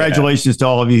 Yeah, congratulations to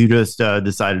all of you who just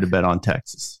decided to bet on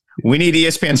Texas. We need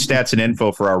ESPN stats and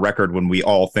info for our record when we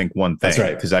all think one thing. That's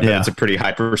right. Because I bet it's a pretty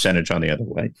high percentage on the other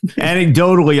way.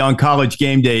 Anecdotally, on College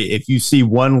Game Day, if you see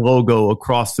one logo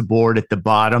across the board at the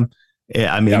bottom,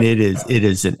 it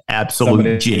is an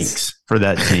absolute jinx for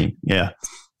that team. Yeah.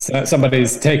 So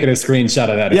somebody's taking a screenshot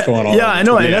of that. It's going on. Yeah, I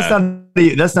know. And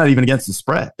that's not even against the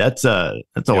spread. That's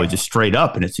always just straight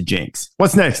up, and it's a jinx.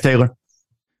 What's next, Taylor?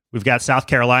 We've got South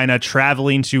Carolina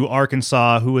traveling to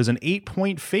Arkansas, who is an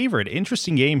 8-point favorite.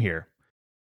 Interesting game here.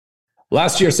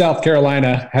 Last year, South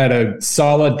Carolina had a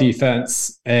solid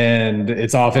defense, and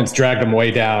its offense dragged them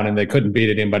way down, and they couldn't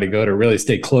beat anybody good or really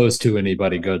stay close to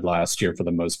anybody good last year for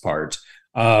the most part.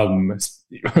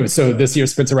 So this year,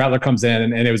 Spencer Rattler comes in,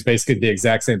 and it was basically the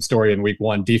exact same story in week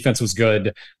one. Defense was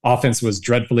good. Offense was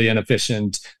dreadfully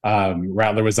inefficient.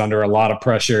 Rattler was under a lot of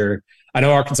pressure. I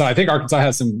think Arkansas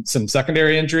has some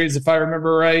secondary injuries, if I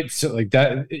remember right. So like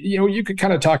that, you could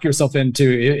kind of talk yourself into,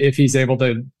 if he's able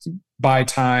to buy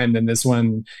time, then this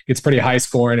one gets pretty high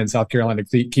scoring and South Carolina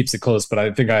keeps it close. But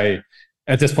I think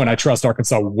at this point, I trust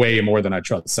Arkansas way more than I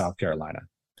trust South Carolina.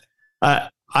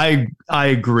 I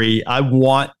agree. I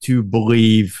want to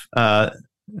believe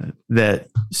that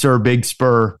Sir Big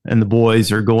Spur and the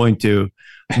boys are going to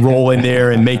roll in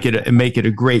there and make it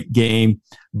a great game.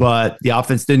 But the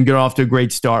offense didn't get off to a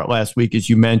great start last week, as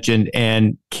you mentioned.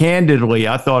 And candidly,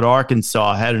 I thought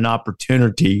Arkansas had an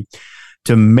opportunity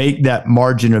to make that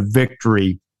margin of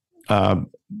victory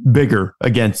bigger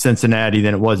against Cincinnati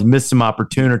than it was. Missed some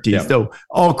opportunities. Yeah. So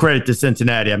all credit to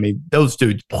Cincinnati. I mean, those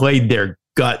dudes played their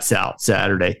guts out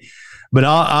Saturday. But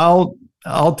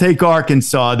I'll take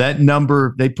Arkansas. That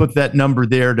number, they put that number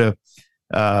there to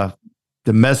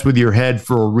mess with your head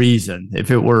for a reason. If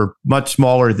it were much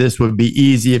smaller, this would be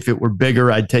easy. If it were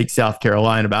bigger, I'd take South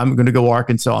Carolina, but I'm going to go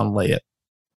Arkansas and lay it.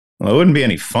 Well, it wouldn't be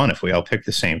any fun if we all picked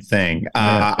the same thing.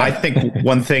 I think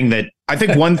one thing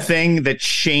that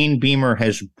Shane Beamer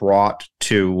has brought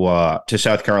to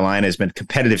South Carolina has been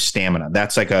competitive stamina.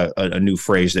 That's like a new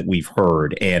phrase that we've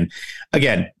heard. And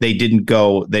again, they didn't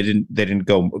go,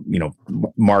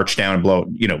 march down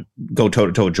and go toe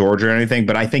to toe Georgia or anything.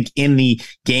 But I think in the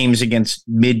games against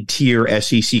mid-tier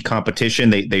SEC competition,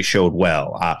 they showed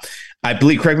well. I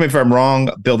believe, correct me if I'm wrong,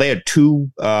 Bill, they had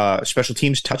 2 special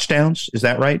teams touchdowns. Is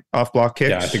that right? Off block kicks?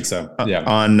 Yeah, I think so. Yeah.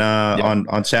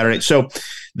 On Saturday. So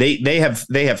they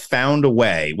have found a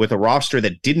way with a roster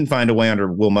that didn't find a way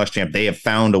under Will Muschamp. They have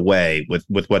found a way with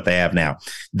what they have now.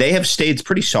 They have stayed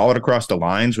pretty solid across the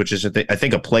lines, which is, I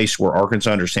think, a place where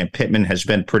Arkansas under Sam Pittman has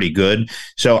been pretty good.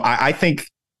 So I think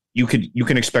you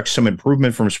can expect some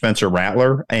improvement from Spencer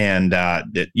Rattler and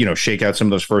shake out some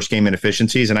of those first game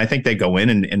inefficiencies. And I think they go in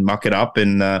and muck it up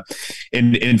in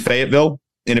Fayetteville.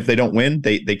 And if they don't win,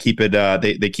 they keep it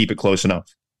they keep it close enough.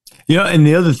 And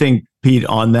the other thing, Pete,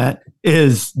 on that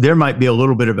is there might be a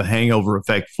little bit of a hangover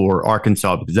effect for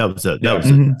Arkansas because that was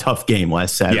a tough game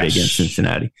last Saturday against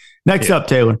Cincinnati. Next up,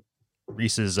 Taylor.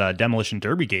 Reese's Demolition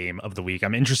Derby game of the week.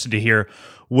 I'm interested to hear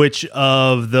which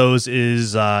of those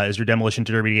is your Demolition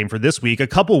Derby game for this week. A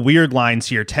couple weird lines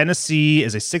here. Tennessee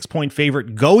is a 6-point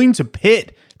favorite going to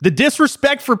Pitt. The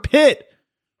disrespect for Pitt.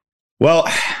 Well,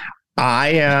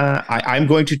 I'm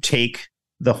going to take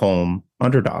the home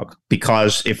underdog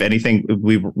because if anything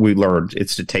we learned,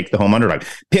 it's to take the home underdog.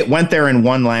 Pitt went there and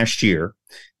won last year.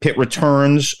 Pitt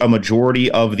returns a majority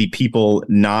of the people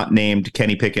not named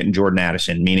Kenny Pickett and Jordan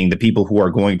Addison, meaning the people who are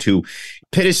going to.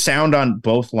 Pitt is sound on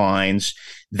both lines.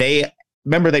 They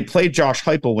played Josh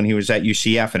Heupel when he was at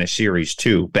UCF in a series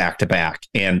too, back to back,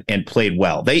 and played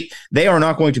well. They are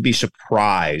not going to be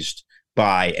surprised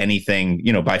by anything,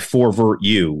 by Forvert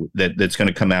U that's going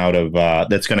to come out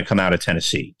of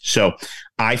Tennessee. So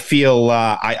I feel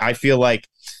like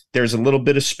there's a little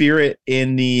bit of spirit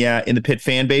in the Pitt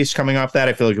fan base coming off that.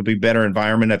 I feel like it'll be better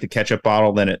environment at the ketchup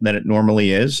bottle than it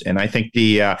normally is, and I think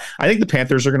the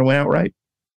Panthers are going to win outright.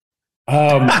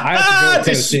 I have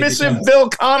to go dismissive Bill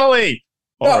Connolly.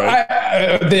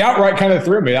 The outright kind of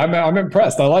threw me. I'm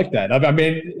impressed. I like that. I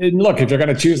mean, look, if you're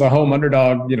going to choose a home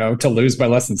underdog, to lose by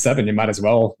less than 7, you might as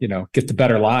well, get the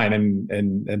better line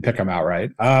and pick them outright.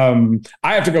 I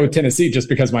have to go with Tennessee just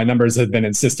because my numbers have been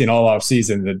insisting all off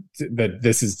season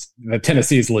that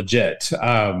Tennessee is legit.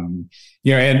 And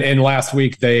last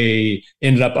weck they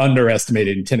ended up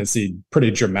underestimating Tennessee pretty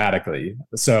dramatically.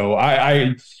 So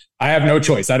I have no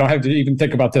choice. I don't have to even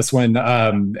think about this one.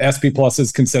 SP Plus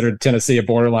has considered Tennessee a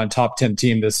borderline top 10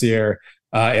 team this year.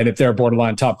 And if they're a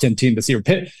borderline top 10 team this year,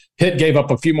 Pitt gave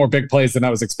up a few more big plays than I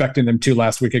was expecting them to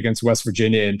last week against West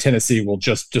Virginia. And Tennessee will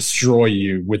just destroy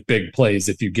you with big plays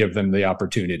if you give them the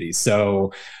opportunity.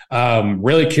 So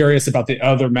really curious about the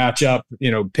other matchup.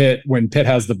 Pitt, when Pitt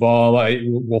has the ball,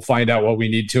 we'll find out what we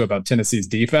need to about Tennessee's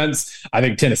defense. I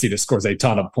think Tennessee just scores a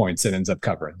ton of points and ends up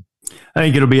covering. I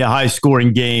think it'll be a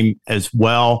high-scoring game as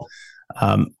well.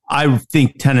 I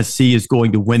think Tennessee is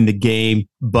going to win the game,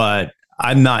 but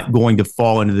I'm not going to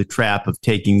fall into the trap of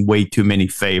taking way too many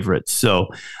favorites. So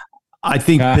I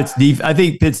think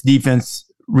Pitt's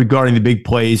defense regarding the big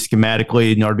plays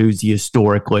schematically, Narduzzi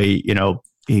historically,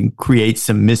 can create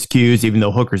some miscues, even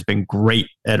though Hooker's been great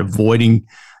at avoiding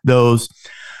those.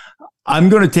 I'm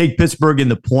going to take Pittsburgh in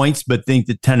the points, but think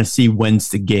that Tennessee wins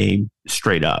the game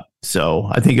straight up. So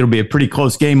I think it'll be a pretty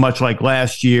close game, much like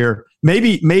last year.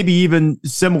 Maybe even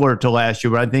similar to last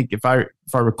year. But I think if I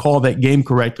recall that game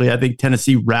correctly, I think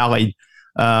Tennessee rallied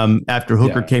after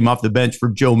Hooker came off the bench for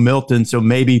Joe Milton. So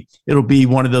maybe it'll be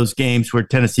one of those games where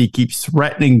Tennessee keeps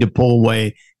threatening to pull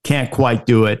away, can't quite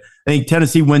do it. I think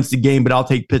Tennessee wins the game, but I'll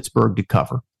take Pittsburgh to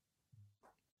cover.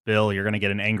 Bill, you're going to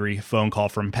get an angry phone call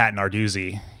from Pat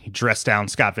Narduzzi. He dressed down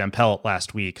Scott Van Pelt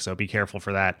last week, so be careful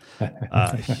for that.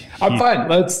 I'm fine.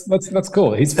 That's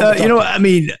cool. He's I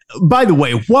mean, by the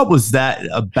way, what was that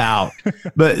about?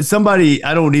 But somebody,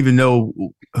 I don't even know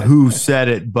who said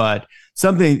it, but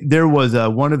there was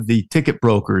one of the ticket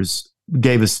brokers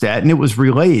gave a stat, and it was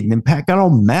relayed, and then Pat got all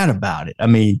mad about it. I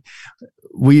mean,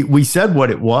 we said what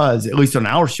it was, at least on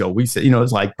our show. We said,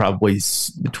 it's like probably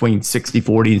between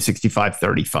 60-40 and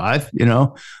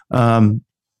 65-35,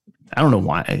 I don't know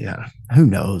why. Who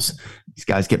knows? These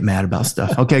guys get mad about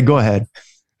stuff. Okay, go ahead.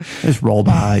 Just roll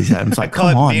by eyes at him. It's like,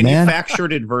 come on, man.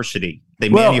 Manufactured adversity. They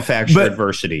manufacture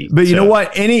adversity. But you know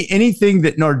what? Anything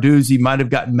that Narduzzi might have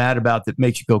gotten mad about that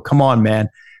makes you go, come on, man,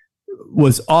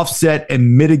 was offset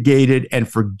and mitigated and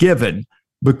forgiven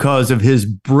because of his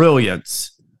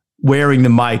brilliance wearing the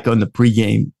mic on the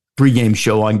pregame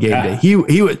show on game day. He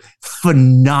was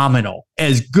phenomenal,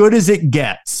 as good as it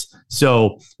gets.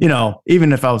 So,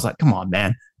 even if I was like, come on,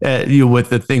 man, with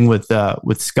the thing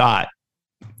with Scott,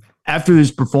 after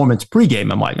his performance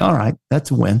pregame, I'm like, all right,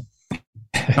 that's a win.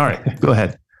 All right, go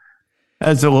ahead.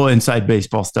 That's a little inside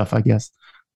baseball stuff, I guess.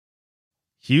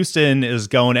 Houston is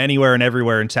going anywhere and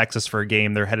everywhere in Texas for a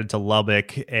game. They're headed to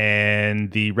Lubbock,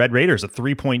 and the Red Raiders, a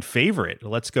 3-point favorite.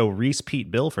 Let's go Reese,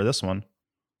 Pete, Bill for this one.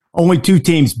 Only 2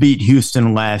 teams beat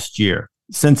Houston last year.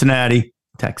 Cincinnati,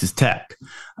 Texas Tech.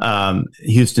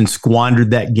 Houston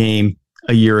squandered that game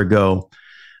a year ago.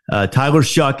 Tyler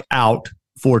Shuck out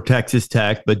for Texas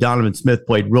Tech, but Donovan Smith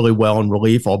played really well in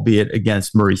relief, albeit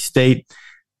against Murray State.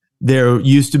 There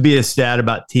used to be a stat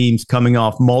about teams coming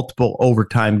off multiple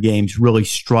overtime games really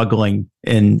struggling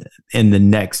in the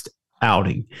next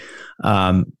outing.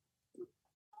 I'm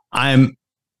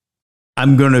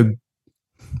going to,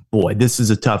 boy, this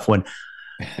is a tough one.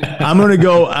 I'm going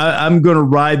to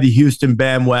ride the Houston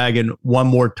bandwagon one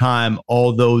more time,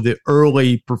 although the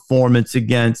early performance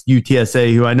against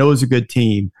UTSA, who I know is a good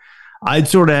team, I'd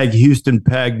sort of had Houston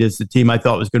pegged as the team I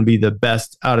thought was going to be the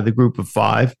best out of the group of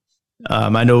 5.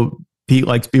 I know Pete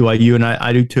likes BYU, and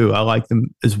I do too. I like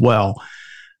them as well.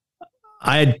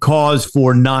 I had cause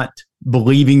for not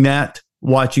believing that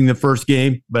watching the first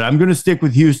game, but I'm going to stick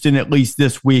with Houston at least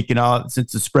this week. And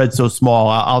since the spread's so small,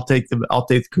 I'll take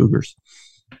the Cougars.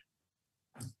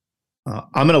 I'm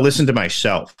going to listen to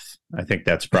myself. I think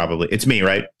that's probably it's me,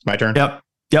 right? It's my turn. Yep.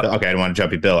 Okay, I don't want to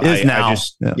jump you, Bill.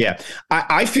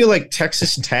 I feel like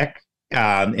Texas Tech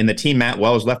and the team Matt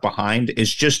Wells left behind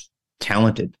is just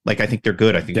talented. Like, I think they're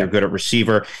good. I think they're good at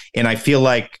receiver. And I feel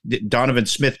like Donovan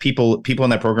Smith, people in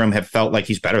that program have felt like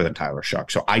he's better than Tyler Shuck.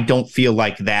 So I don't feel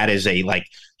like that is a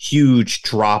huge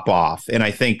drop off. And I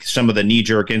think some of the knee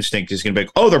jerk instinct is going to be,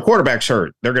 oh, their quarterback's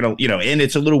hurt. They're going to, and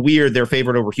it's a little weird. They're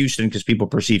favored over Houston because people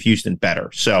perceive Houston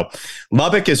better. So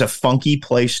Lubbock is a funky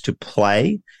place to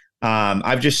play.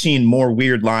 I've just seen more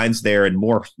weird lines there and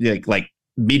more like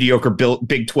mediocre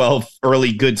Big 12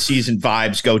 early good season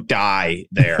vibes go die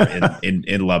there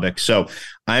in Lubbock. So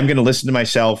I'm going to listen to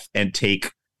myself and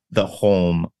take the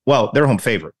home. Well, they're home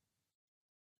favorite.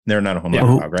 They're not a home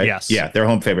underdog, right? Yes. Yeah, they're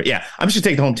home favorite. Yeah, I'm just going to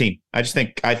take the home team. I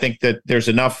think that there's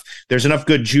enough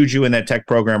good juju in that Tech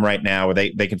program right now where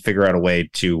they can figure out a way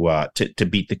to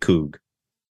beat the Coug.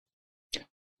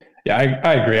 Yeah,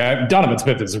 I agree. Donovan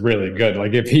Smith is really good.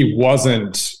 Like, if he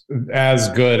wasn't as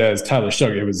good as Tyler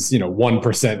Shuck, it was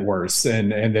 1% worse,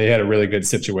 and they had a really good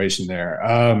situation there.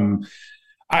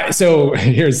 So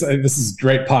this is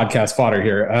great podcast fodder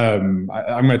here. I'm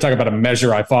going to talk about a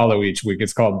measure I follow each week.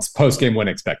 It's called post-game win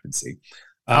expectancy.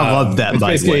 I love that. It's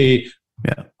basically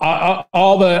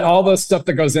all the stuff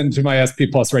that goes into my SP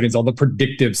Plus ratings, all the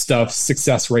predictive stuff,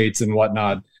 success rates and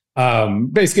whatnot.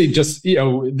 Basically just,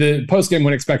 the post-game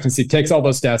win expectancy takes all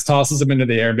those stats, tosses them into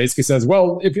the air, and basically says,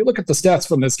 well, if you look at the stats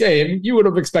from this game, you would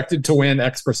have expected to win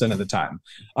X% of the time.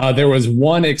 There was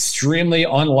one extremely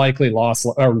unlikely loss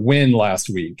or win last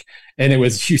week, and it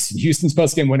was Houston. Houston's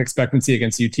post-game win expectancy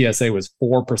against UTSA was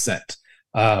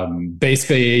 4%.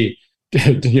 Basically,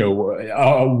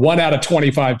 1 out of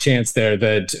 25 chance there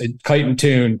that Clayton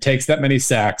Tune takes that many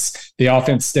sacks, the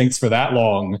offense stinks for that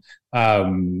long,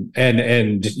 and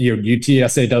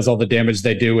UTSA does all the damage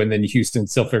they do, and then Houston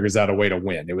still figures out a way to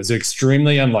win. It was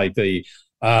extremely unlikely,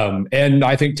 and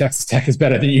I think Texas Tech is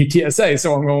better than UTSA,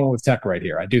 so I'm going with Tech right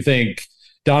here. I do think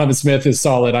Donovan Smith is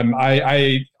solid.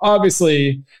 I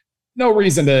obviously no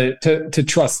reason to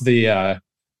trust the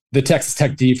Texas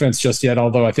Tech defense just yet,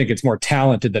 although I think it's more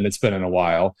talented than it's been in a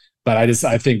while. But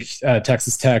I think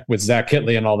Texas Tech with Zach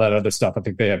Kitley and all that other stuff, I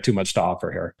think they have too much to offer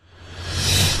here.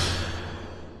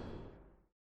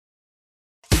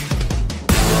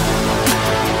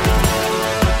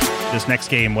 This next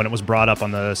game, when it was brought up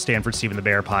on the Stanford Stephen the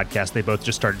Bear podcast, they both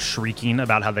just started shrieking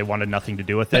about how they wanted nothing to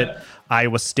do with it.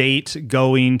 Iowa State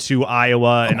going to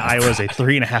Iowa, and Iowa's a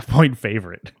 3.5-point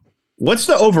favorite. What's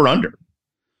the over-under?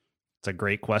 It's a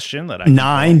great question. That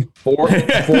 9, 40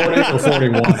 or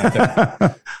 41.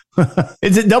 I think.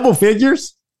 Is it double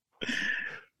figures?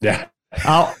 Yeah.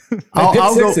 I'll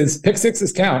pick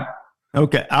sixes count.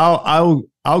 Okay, I'll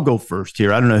go first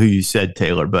here. I don't know who you said,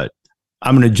 Taylor, but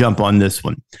I'm going to jump on this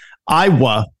one.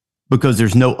 Iowa, because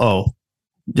there's no O,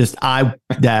 just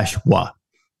I-wa.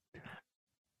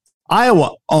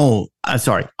 Iowa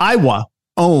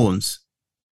owns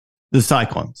the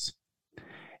Cyclones.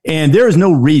 And there is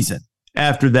no reason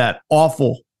after that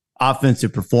awful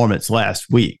offensive performance last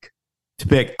week to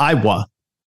pick Iowa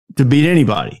to beat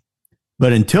anybody.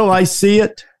 But until I see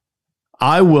it,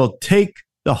 I will take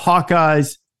the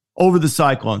Hawkeyes over the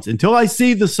Cyclones. Until I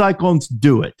see the Cyclones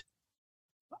do it,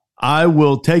 I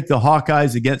will take the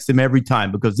Hawkeyes against them every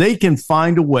time, because they can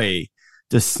find a way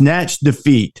to snatch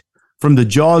defeat from the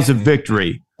jaws of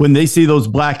victory when they see those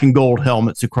black and gold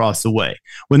helmets across the way.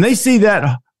 When they see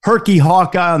that Herky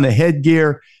Hawkeye on the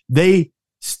headgear, they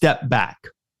step back.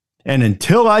 And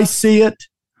until I see it,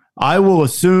 I will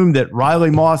assume that Riley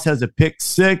Moss has a pick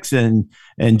six and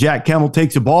Jack Campbell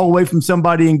takes a ball away from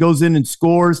somebody and goes in and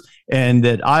scores, and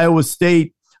that Iowa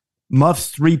State muffs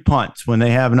 3 punts when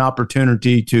they have an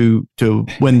opportunity to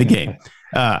win the game.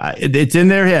 It's in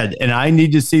their head, and I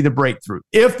need to see the breakthrough.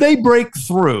 If they break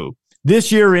through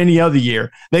this year or any other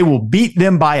year, they will beat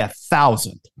them by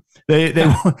 1,000.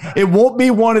 It won't be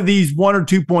one of these 1 or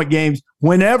 2 point games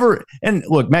whenever. And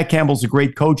look, Matt Campbell's a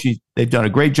great coach. They've done a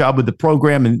great job with the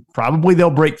program, and probably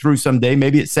they'll break through someday.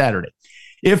 Maybe it's Saturday.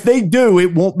 If they do,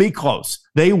 it won't be close.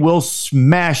 They will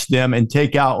smash them and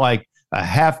take out like a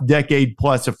half decade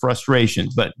plus of frustration.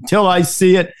 But until I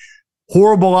see it,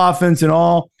 horrible offense and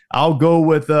all, I'll go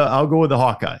with the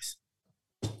Hawkeyes.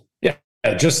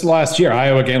 Just last year,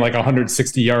 Iowa gained like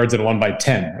 160 yards and won by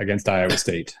 10 against Iowa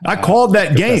State. I called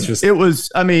that game.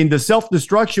 The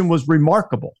self-destruction was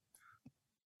remarkable.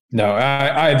 No,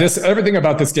 everything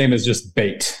about this game is just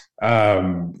bait.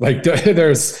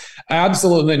 There's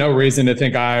absolutely no reason to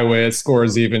think Iowa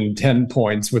scores even 10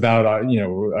 points without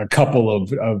a couple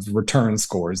of return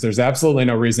scores. There's absolutely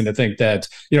no reason to think that,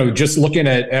 just looking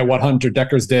at what Hunter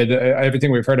Dekkers did,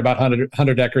 everything we've heard about Hunter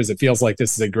Dekkers, it feels like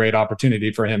this is a great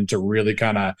opportunity for him to really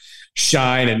kind of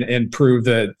shine and prove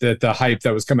that the hype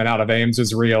that was coming out of Ames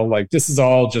was real. Like, this is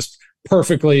all just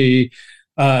perfectly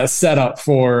set up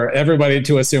for everybody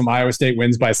to assume Iowa State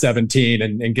wins by 17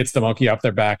 and gets the monkey off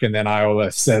their back, and then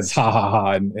Iowa says ha ha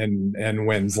ha and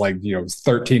wins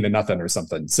 13-0 or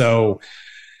something. So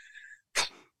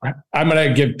I'm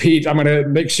gonna give Pete. I'm gonna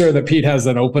make sure that Pete has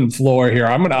an open floor here.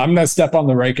 I'm gonna step on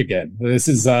the rake again. This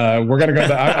is we're gonna go.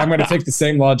 I'm gonna take the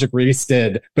same logic Reese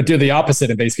did, but do the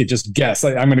opposite and basically just guess.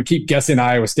 I'm gonna keep guessing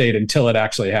Iowa State until it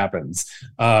actually happens.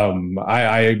 I'm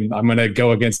gonna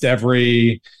go against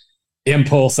every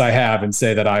impulse I have and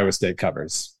say that Iowa State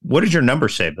covers. What did your number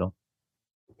say, Bill?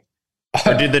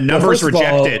 Or did the numbers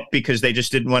reject it because they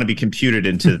just didn't want to be computed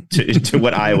into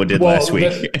what Iowa did last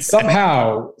week?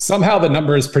 Somehow the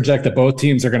numbers project that both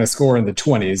teams are going to score in the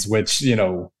 20s, which,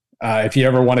 if you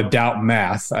ever want to doubt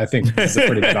math, I think this is a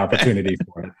pretty good opportunity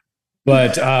for it.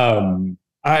 But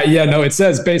it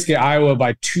says basically Iowa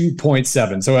by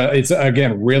 2.7. So it's,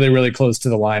 again, really, really close to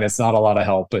the line. It's not a lot of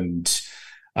help. And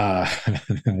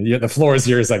the floor is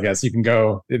yours, I guess. You can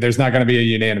go. There's not going to be a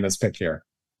unanimous pick here.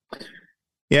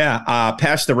 Yeah,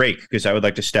 pass the rake because I would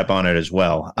like to step on it as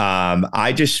well.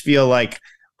 I just feel like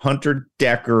Hunter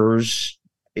Dekkers,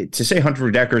 to say Hunter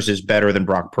Dekkers is better than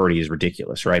Brock Purdy is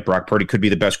ridiculous, right? Brock Purdy could be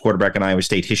the best quarterback in Iowa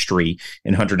State history,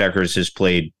 and Hunter Dekkers has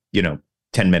played, 10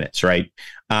 minutes, right?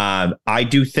 I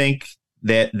do think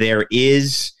that there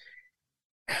is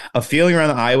a feeling around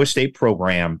the Iowa State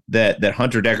program that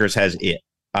Hunter Dekkers has it.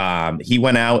 He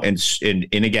went out and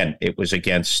again, it was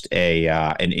against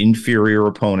an inferior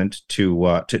opponent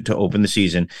to open the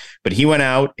season, but he went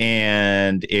out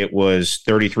and it was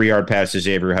 33-yard pass to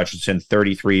Xavier Hutchinson,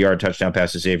 33-yard touchdown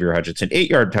pass to Xavier Hutchinson,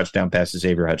 8-yard touchdown pass to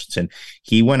Xavier Hutchinson.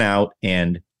 He went out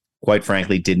and, quite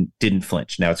frankly, didn't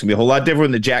flinch. Now it's gonna be a whole lot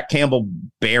different than Jack Campbell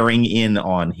bearing in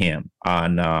on him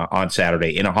on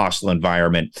Saturday in a hostile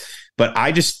environment. But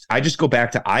I just go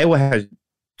back to Iowa has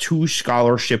 2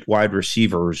 scholarship wide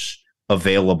receivers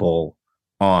available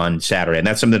on Saturday. And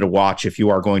that's something to watch if you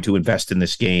are going to invest in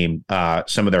this game,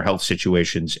 some of their health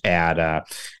situations at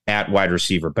wide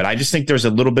receiver. But I just think there's a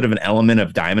little bit of an element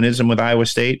of dynamism with Iowa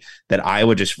State that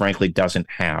Iowa just frankly doesn't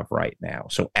have right now.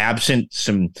 So absent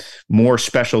some more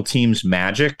special teams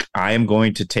magic, I am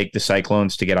going to take the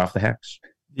Cyclones to get off the hex.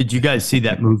 Did you guys see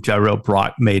that move Jarrell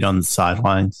Brock made on the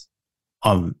sidelines?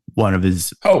 On one of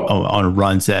his on a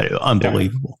run set,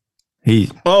 unbelievable.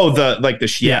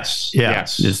 Yes,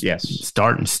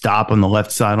 start and stop on the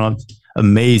left sideline,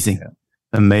 amazing.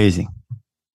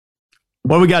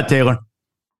 What do we got, Taylor?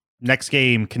 Next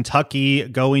game, Kentucky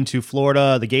going to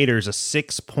Florida. The Gators a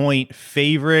 6-point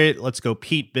favorite. Let's go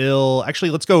Pete, Bill. Actually,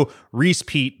 let's go Reese,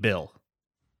 Pete, Bill.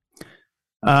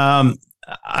 I've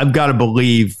got to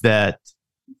believe that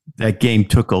game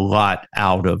took a lot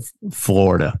out of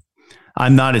Florida.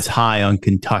 I'm not as high on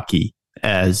Kentucky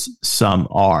as some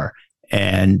are.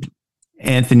 And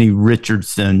Anthony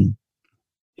Richardson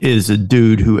is a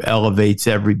dude who elevates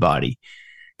everybody.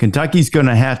 Kentucky's going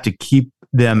to have to keep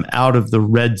them out of the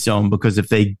red zone because if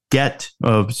they get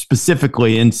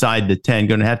specifically inside the 10,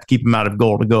 going to have to keep them out of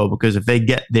goal to go because if they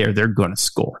get there, they're going to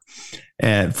score.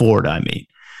 And Florida, I mean.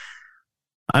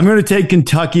 I'm going to take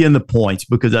Kentucky in the points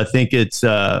because I think it's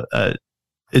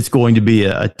going to be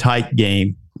a tight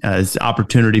game as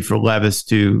opportunity for Levis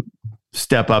to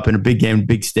step up in a big game,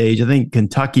 big stage. I think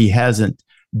Kentucky hasn't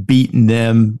beaten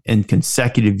them in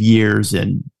consecutive years,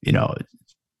 and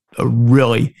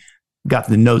really got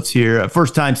the notes here.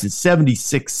 First time since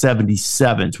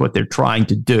 76-77 is what they're trying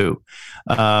to do.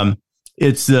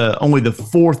 It's only the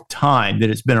fourth time that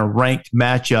it's been a ranked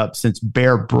matchup since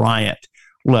Bear Bryant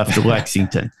left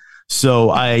Lexington.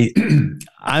 So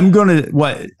I'm going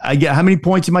to how many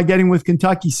points am I getting with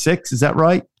Kentucky? 6, is that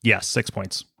right? Yes, 6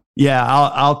 points. Yeah,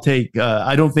 I'll take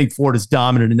I don't think Florida's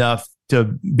dominant enough to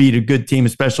beat a good team,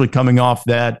 especially coming off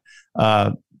that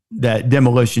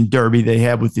demolition derby they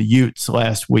had with the Utes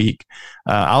last week.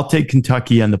 I'll take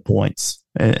Kentucky on the points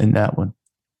in that one.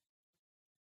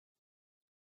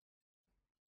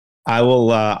 I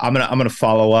will. I'm gonna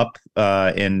follow up.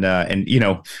 And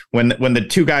when the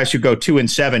two guys who go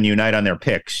 2-7 unite on their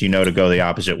picks, to go the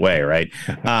opposite way, right?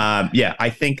 I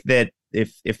think that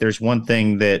if there's one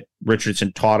thing that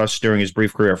Richardson taught us during his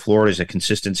brief career at Florida is that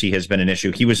consistency has been an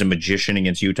issue. He was a magician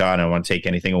against Utah, and I don't want to take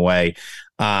anything away.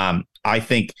 I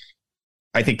think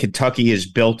Kentucky is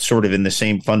built sort of in the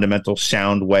same fundamental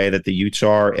sound way that the Utes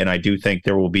are, and I do think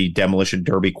there will be demolition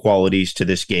derby qualities to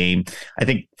this game. I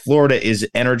think Florida is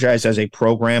energized as a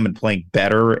program and playing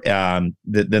better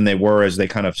than they were as they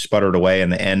kind of sputtered away in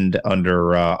the end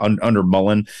under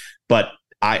Mullen. But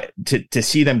to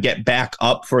see them get back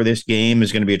up for this game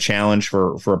is going to be a challenge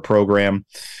for a program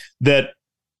that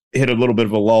hit a little bit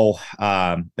of a lull,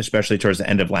 especially towards the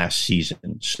end of last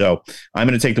season. So I'm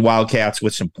going to take the Wildcats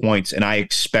with some points, and I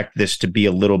expect this to be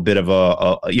a little bit of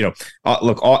every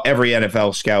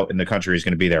NFL scout in the country is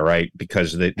going to be there, right?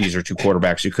 Because these are two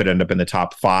quarterbacks who could end up in the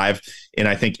top 5. And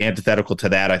I think antithetical to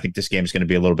that, I think this game is going to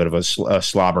be a little bit of a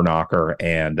slobber knocker.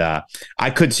 And I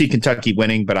could see Kentucky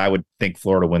winning, but I would think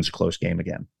Florida wins a close game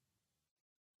again.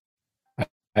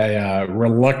 I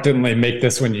reluctantly make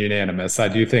this one unanimous. I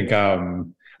do think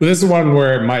this is one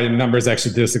where my numbers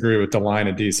actually disagree with the line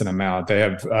a decent amount. They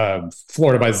have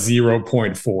Florida by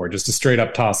 0.4, just a straight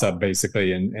up toss up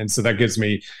basically. And so that gives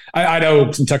me, I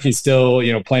know Kentucky's still,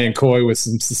 playing coy with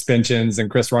some suspensions,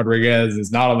 and Chris Rodriguez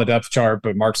is not on the depth chart,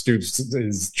 but Mark Stoops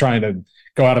is trying to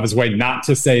go out of his way not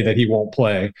to say that he won't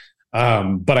play.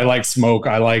 But I like Smoke.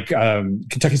 I like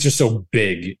Kentucky's just so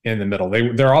big in the middle.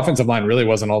 Their offensive line really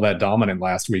wasn't all that dominant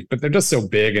last week, but they're just so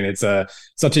big, and it's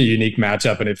such a unique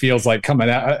matchup. And it feels like coming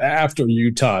after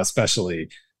Utah, especially,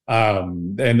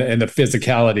 and the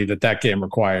physicality that game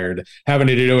required, having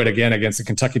to do it again against a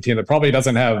Kentucky team that probably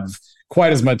doesn't have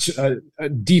quite as much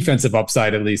defensive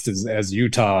upside, at least as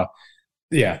Utah.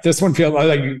 Yeah, this one feels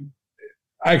like.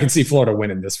 I can see Florida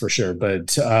winning this for sure,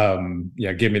 but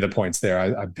give me the points there.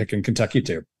 I'm picking Kentucky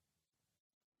too.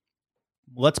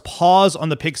 Let's pause on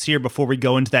the picks here before we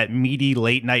go into that meaty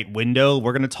late night window.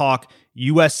 We're going to talk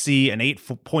USC, an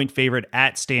 8-point favorite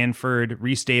at Stanford.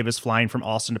 Reese Davis flying from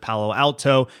Austin to Palo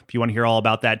Alto. If you want to hear all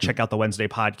about that, check out the Wednesday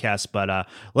podcast. But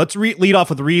let's lead off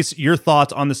with Reese. Your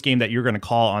thoughts on this game that you're going to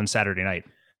call on Saturday night?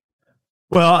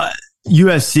 Well,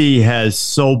 USC has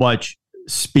so much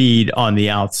speed on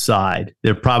the outside.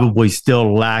 They're probably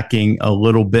still lacking a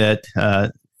little bit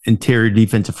interior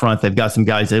defensive front. They've got some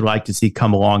guys they'd like to see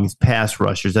come along as pass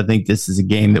rushers. I think this is a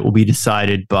game that will be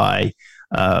decided by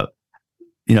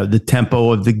the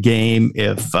tempo of the game.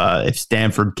 If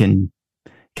Stanford can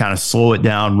kind of slow it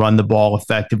down, run the ball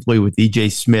effectively with E.J.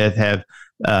 Smith, have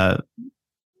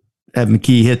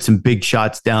McKee hit some big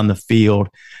shots down the field,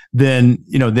 then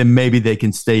maybe they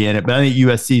can stay in it. But I think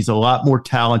USC is a lot more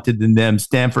talented than them.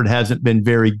 Stanford hasn't been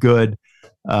very good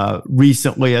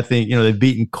recently. I think they've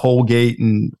beaten Colgate,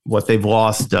 and what they've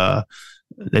lost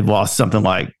something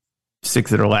like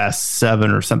 6 of their last 7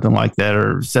 or something like that,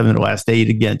 or 7 of the last 8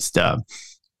 against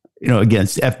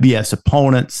FBS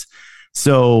opponents.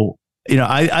 So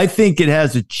I think it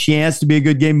has a chance to be a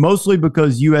good game, mostly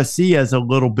because USC has a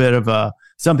little bit of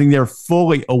something they're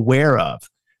fully aware of.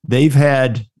 They've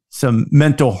had some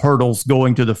mental hurdles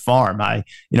going to the farm. I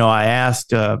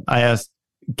asked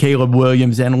Caleb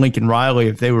Williams and Lincoln Riley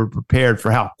if they were prepared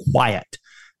for how quiet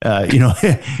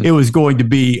it was going to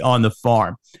be on the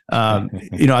farm. I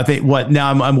think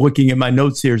I'm looking at my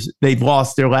notes here. They've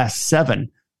lost their last 7.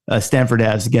 Stanford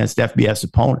has against FBS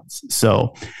opponents.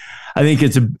 So I think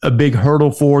it's a big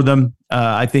hurdle for them.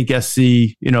 I think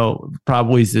SC,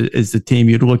 probably is the team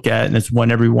you'd look at, and it's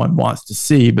one everyone wants to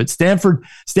see. But Stanford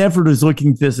is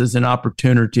looking at this as an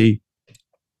opportunity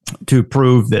to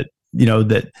prove that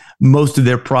that most of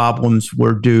their problems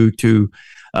were due to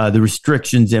the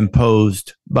restrictions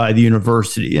imposed by the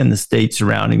university and the state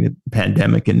surrounding the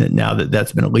pandemic, and that now that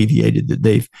that's been alleviated, that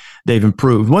they've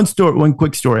improved. One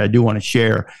quick story I do want to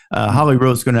share. Holly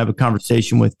Rose is going to have a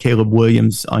conversation with Caleb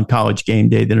Williams on College Game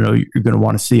Day that I know you're going to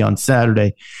want to see on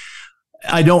Saturday.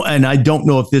 I don't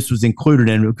know if this was included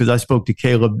in it because I spoke to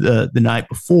Caleb the night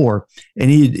before,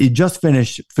 and he just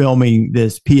finished filming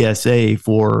this PSA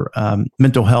for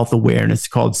mental health awareness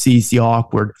called Seize the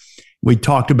Awkward. We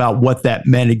talked about what that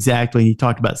meant exactly. He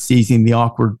talked about seizing the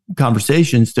awkward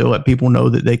conversations to let people know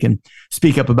that they can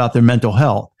speak up about their mental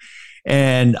health.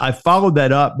 And I followed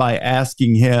that up by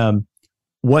asking him,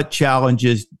 what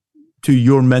challenges to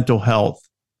your mental health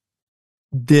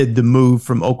did the move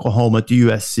from Oklahoma to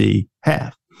USC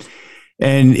have?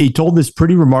 And he told this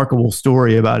pretty remarkable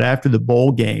story about after the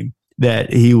bowl game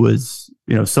that he was,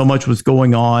 so much was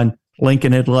going on.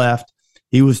 Lincoln had left.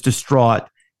 He was distraught.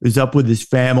 He was up with his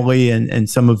family and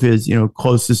some of his,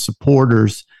 closest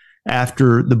supporters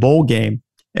after the bowl game.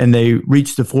 And they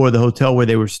reached the floor of the hotel where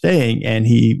they were staying. And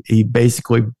he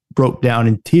basically broke down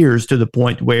in tears to the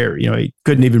point where, he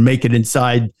couldn't even make it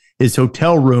inside his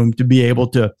hotel room to be able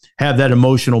to have that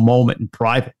emotional moment in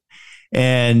private.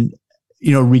 And,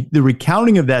 the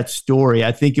recounting of that story,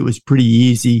 I think it was pretty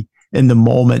easy in the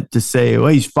moment to say, well,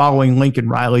 he's following Lincoln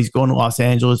Riley, he's going to Los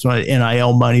Angeles,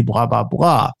 NIL money, blah, blah,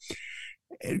 blah.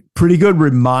 Pretty good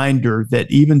reminder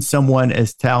that even someone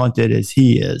as talented as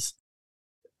he is,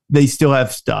 they still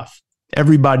have stuff.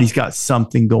 Everybody's got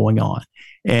something going on.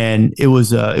 And it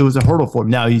was a hurdle for him.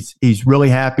 Now he's really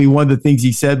happy. One of the things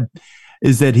he said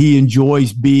is that he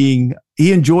enjoys being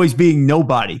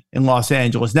nobody in Los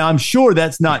Angeles. Now, I'm sure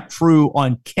that's not true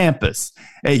on campus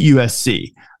at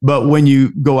USC, but when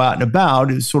you go out and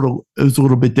about, it was a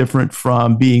little bit different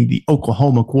from being the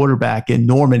Oklahoma quarterback in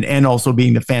Norman and also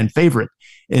being the fan favorite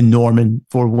in Norman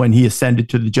for when he ascended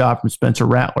to the job from Spencer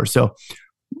Rattler. So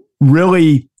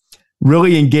really,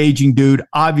 really engaging dude,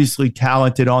 obviously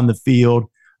talented on the field.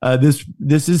 This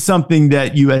is something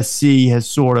that USC has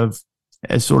sort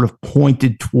of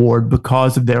pointed toward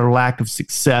because of their lack of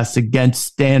success against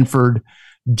Stanford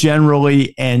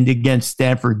generally and against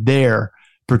Stanford there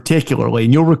particularly.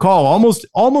 And you'll recall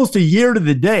almost a year to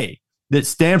the day that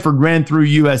Stanford ran through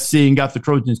USC and got the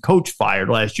Trojans coach fired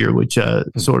last year, which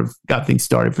sort of got things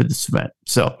started for this event.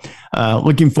 So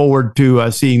looking forward to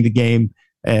seeing the game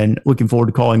and looking forward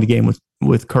to calling the game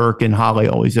with Kirk and Holly.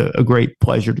 Always a great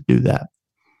pleasure to do that.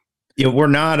 Yeah, we're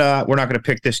not going to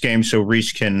pick this game so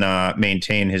Reese can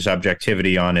maintain his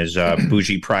objectivity on his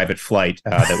bougie private flight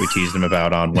that we teased him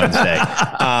about on Wednesday.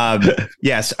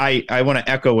 Yes, I want to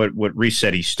echo what Reese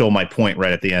said. He stole my point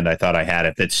right at the end. I thought I had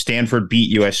it, that Stanford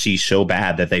beat USC so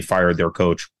bad that they fired their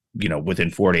coach, within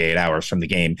 48 hours from the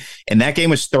game. And that game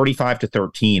was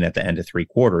 35-13 at the end of three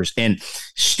quarters. And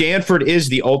Stanford is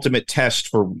the ultimate test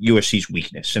for USC's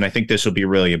weakness. And I think this will be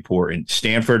really important.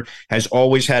 Stanford has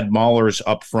always had maulers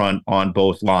up front on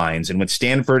both lines. And when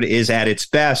Stanford is at its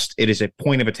best, it is a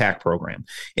point of attack program.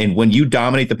 And when you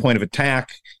dominate the point of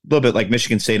attack, a little bit like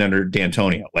Michigan State under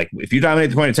D'Antonio, like if you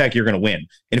dominate the point of attack, you're going to win.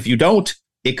 And if you don't,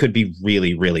 it could be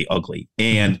really, really ugly.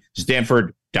 And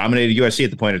Stanford dominated USC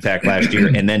at the point of attack last year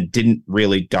and then didn't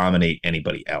really dominate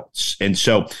anybody else. And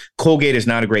so Colgate is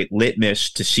not a great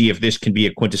litmus to see if this can be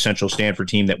a quintessential Stanford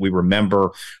team that we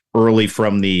remember early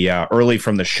from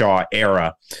the Shaw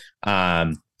era.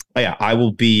 I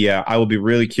will be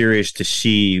really curious to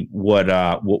see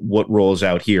what rolls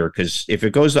out here, because if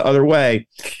it goes the other way,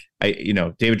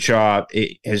 David Shaw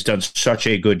has done such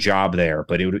a good job there,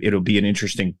 but it'll be an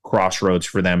interesting crossroads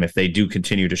for them if they do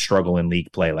continue to struggle in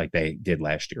league play like they did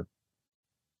last year.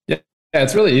 Yeah,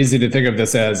 it's really easy to think of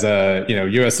this as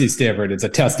USC Stanford. It's a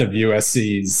test of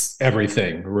USC's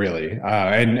everything, really,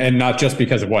 and not just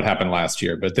because of what happened last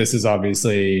year, but this is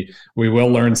obviously, we will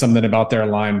learn something about their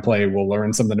line play. We'll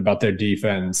learn something about their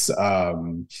defense.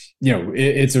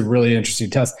 It's a really interesting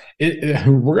test.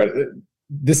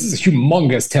 This is a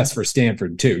humongous test for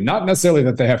Stanford, too. Not necessarily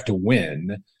that they have to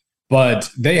win, but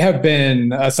they have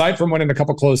been, aside from winning a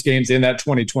couple close games in that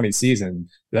 2020 season,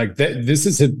 this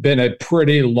has been a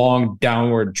pretty long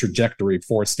downward trajectory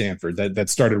for Stanford that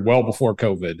started well before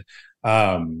COVID.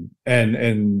 They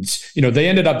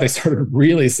started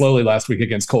really slowly last week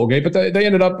against Colgate, but they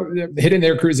ended up hitting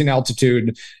their cruising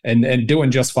altitude and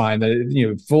doing just fine.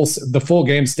 The full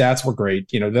game stats were great.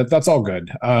 That's all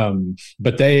good.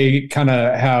 But they kind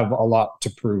of have a lot to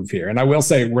prove here. And I will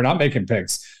say, we're not making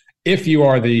picks. If you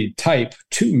are the type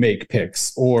to make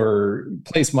picks or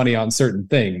place money on certain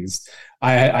things,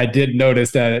 I did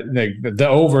notice that the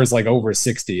over is like over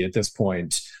 60 at this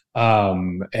point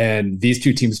And these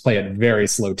two teams play at very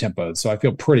slow tempos. So I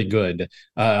feel pretty good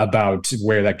about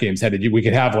where that game's headed. We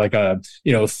could have like a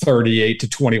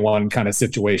 38-21 kind of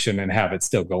situation and have it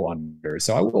still go under.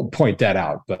 So I will point that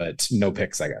out, but no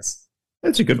picks, I guess.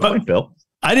 That's a good point, Bill.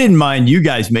 I didn't mind you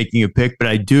guys making a pick, but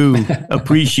I do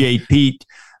appreciate Pete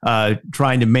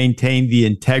trying to maintain the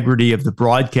integrity of the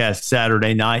broadcast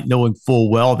Saturday night, knowing full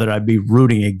well that I'd be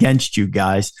rooting against you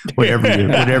guys, whatever you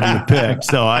pick.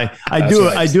 So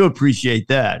I do appreciate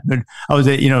that. But I was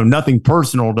nothing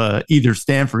personal to either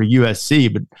Stanford or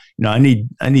USC, but I need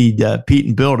Pete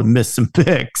and Bill to miss some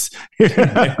picks.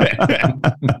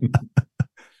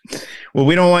 Well,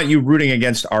 we don't want you rooting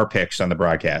against our picks on the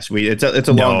broadcast. It's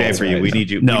a long day for you. We need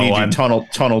you.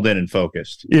 Tunneled in and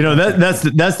focused. That's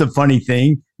the funny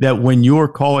thing, that when you're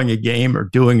calling a game or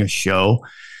doing a show,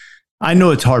 I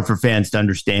know it's hard for fans to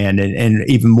understand and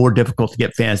even more difficult to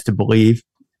get fans to believe.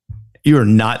 You're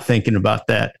not thinking about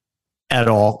that at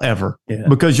all, ever,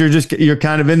 because you're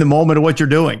kind of in the moment of what you're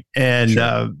doing, and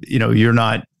sure. You're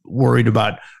not worried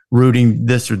about rooting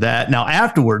this or that. Now,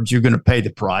 afterwards, you're going to pay the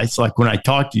price. Like when I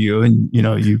talk to you and,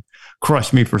 you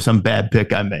crush me for some bad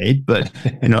pick I made. But,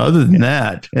 other than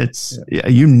that, it's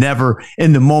you never,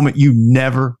 in the moment, you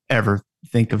never, ever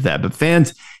think of that. But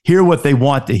fans hear what they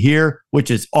want to hear,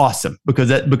 which is awesome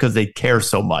because they care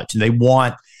so much. And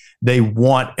they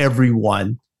want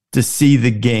everyone to see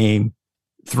the game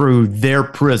through their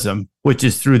prism, which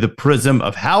is through the prism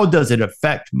of how does it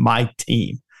affect my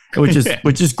team?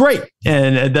 which is great,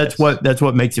 and that's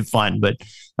what makes it fun. But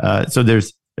so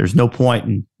there's no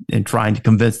point in trying to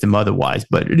convince them otherwise.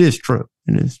 But it is true.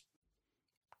 It is.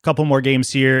 Couple more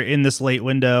games here in this late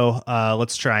window.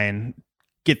 Let's try and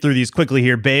get through these quickly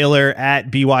here. Baylor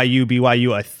at BYU.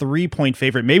 BYU a 3-point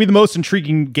favorite, maybe the most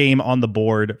intriguing game on the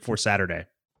board for Saturday.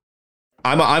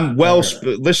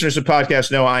 Listeners of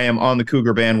podcasts know I am on the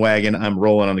Cougar bandwagon. I'm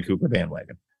rolling on the Cougar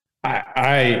bandwagon.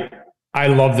 I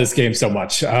love this game so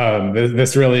much.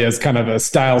 This really is kind of a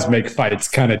styles make fights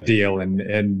kind of deal.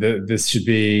 And this should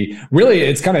be really,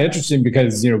 it's kind of interesting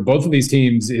because, both of these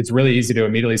teams, it's really easy to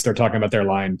immediately start talking about their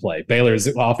line play. Baylor's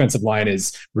offensive line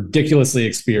is ridiculously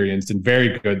experienced and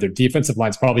very good. Their defensive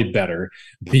line is probably better.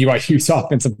 BYU's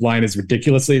offensive line is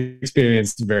ridiculously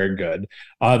experienced and very good.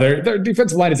 Their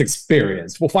defensive line is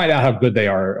experienced. We'll find out how good they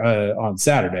are on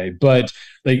Saturday, but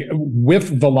like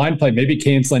with the line play maybe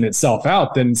canceling itself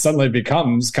out, then suddenly it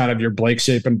becomes kind of your Blake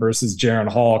Shapen versus Jaron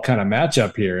Hall kind of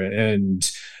matchup here. And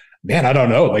man, I don't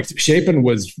know. Like Shapen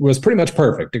was pretty much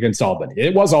perfect against Albany.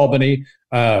 It was Albany,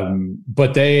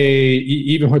 but they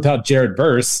even without Jared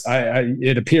Verse,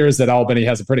 it appears that Albany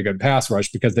has a pretty good pass rush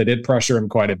because they did pressure him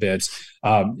quite a bit.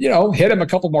 Hit him a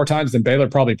couple more times than Baylor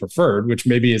probably preferred, which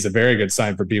maybe is a very good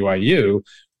sign for BYU.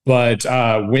 But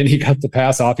when he got the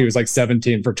pass off, he was like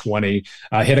 17 for 20,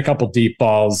 hit a couple deep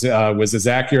balls, was as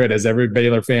accurate as every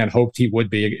Baylor fan hoped he would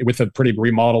be with a pretty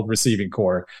remodeled receiving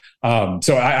core.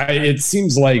 So it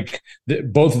seems like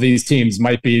both of these teams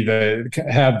might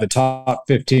have the top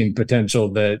 15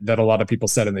 potential that a lot of people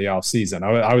said in the offseason.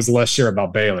 I was less sure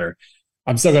about Baylor.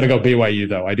 I'm still going to go BYU,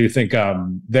 though. I do think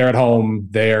they're at home.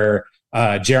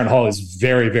 Jaron Hall is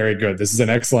very, very good. This is an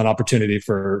excellent opportunity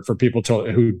for people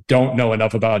who don't know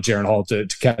enough about Jaron Hall to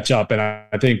catch up. And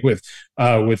I think with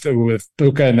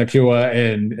Puka Nacua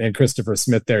and Christopher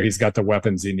Smith there, he's got the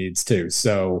weapons he needs too.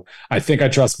 So I think I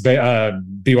trust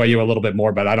BYU a little bit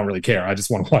more, but I don't really care. I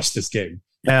just want to watch this game.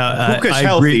 Puka's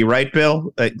healthy, right,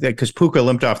 Bill? Because Puka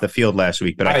limped off the field last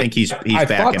week, but I think he's back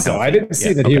and so. healthy. I didn't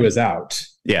see that he was out.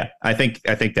 Yeah, I think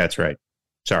that's right.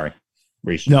 Sorry,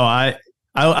 Reese. No,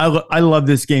 I love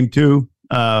this game too.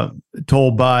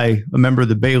 Told by a member of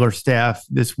the Baylor staff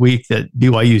this week that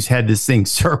BYU's had this thing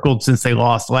circled since they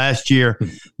lost last year.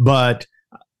 But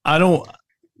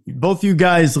both you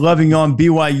guys loving on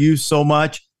BYU so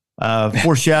much,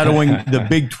 foreshadowing the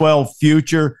Big 12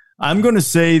 future. I'm going to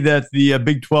say that the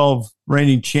Big 12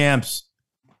 reigning champs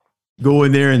go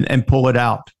in there and pull it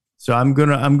out. So I'm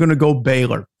gonna go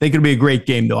Baylor. I think it'll be a great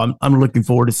game though. I'm looking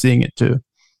forward to seeing it too.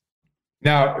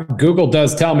 Now, Google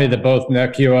does tell me that both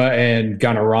Nacua and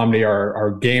Gunnar Romney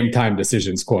are game time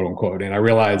decisions, quote unquote. And I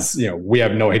realize, we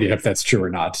have no idea if that's true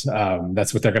or not.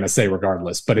 That's what they're going to say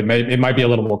regardless. But it might be a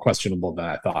little more questionable than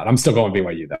I thought. I'm still going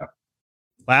BYU though.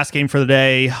 Last game for the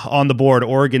day on the board,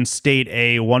 Oregon State,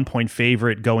 a 1-point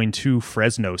favorite going to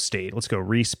Fresno State. Let's go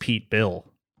Reese, Pete, Bill.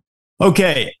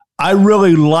 Okay. I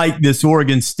really like this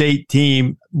Oregon State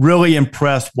team. Really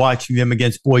impressed watching them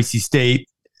against Boise State.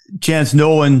 Chance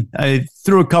Nolan, I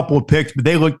threw a couple of picks, but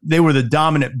they were the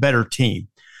dominant, better team.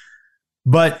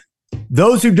 But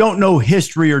those who don't know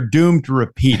history are doomed to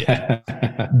repeat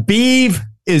it. Beeve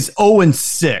is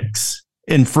 0-6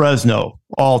 in Fresno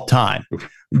all time.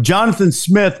 Jonathan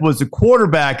Smith was the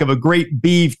quarterback of a great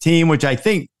Beeve team, which I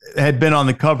think had been on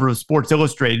the cover of Sports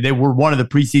Illustrated. They were one of the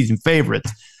preseason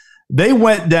favorites. They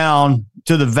went down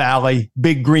to the Valley,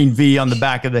 big green V on the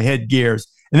back of the headgears,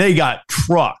 and they got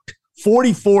trucked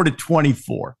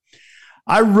 44-24.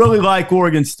 I really like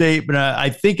Oregon State, but I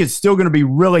think it's still going to be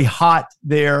really hot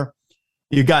there.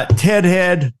 You got Ted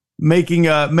Head making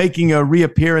a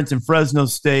reappearance in Fresno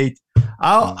State.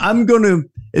 I'm going to,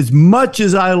 as much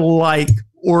as I like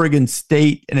Oregon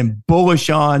State and am bullish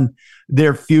on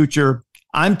their future,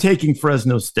 I'm taking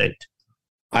Fresno State.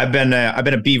 I've been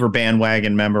a Beaver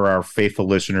bandwagon member. Our faithful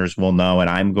listeners will know, and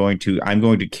I'm going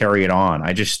to carry it on.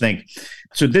 I just think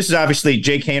so. This is obviously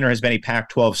Jake Haener has been a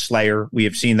Pac-12 slayer. We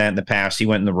have seen that in the past. He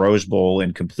went in the Rose Bowl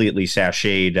and completely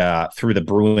sashayed through the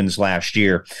Bruins last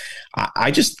year.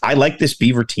 I like this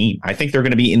Beaver team. I think they're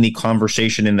going to be in the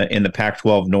conversation in the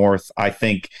Pac-12 North. I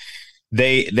think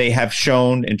they have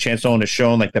shown, and Chance Nolan has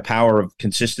shown, like the power of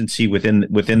consistency within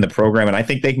the program, and I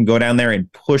think they can go down there and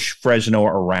push Fresno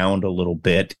around a little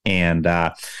bit. And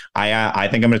I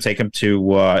think I'm going to take them to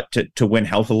win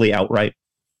healthily outright.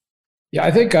 Yeah,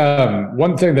 I think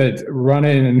one thing that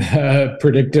running a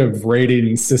predictive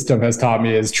rating system has taught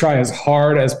me is try as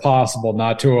hard as possible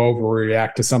not to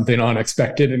overreact to something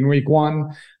unexpected in week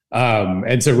one.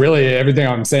 And so really everything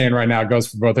I'm saying right now goes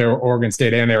for both Oregon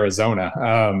State and Arizona.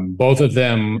 Both of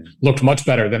them looked much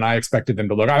better than I expected them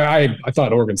to look. I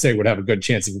thought Oregon State would have a good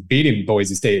chance of beating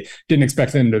Boise State. Didn't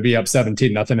expect them to be up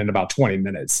 17-0 in about 20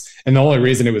 minutes. And the only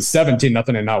reason it was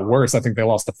 17-0 and not worse, I think they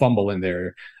lost a fumble in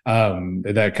there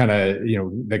that kind of,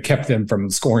 that kept them from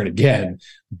scoring again.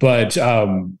 But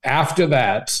after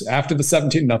that, after the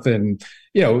 17-0,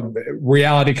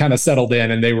 reality kind of settled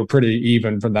in and they were pretty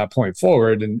even from that point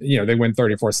forward. And, they win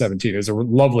 34-17. It was a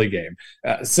lovely game.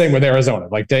 Same with Arizona.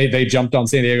 Like they jumped on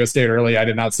San Diego State early. I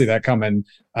did not see that coming.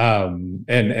 And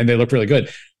they looked really good.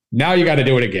 Now you got to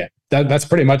do it again. That's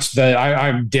pretty much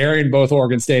I'm daring both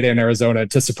Oregon State and Arizona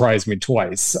to surprise me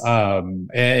twice. And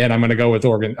I'm going to go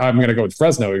with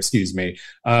Fresno, excuse me.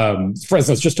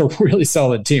 Fresno's just a really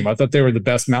solid team. I thought they were the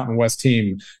best Mountain West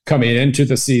team coming into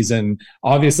the season.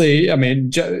 Obviously, I mean,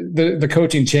 the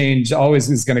coaching change always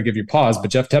is going to give you pause,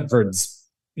 but Jeff Tedford's,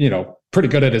 pretty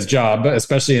good at his job,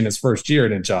 especially in his first year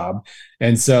in a job.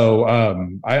 And so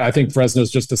I think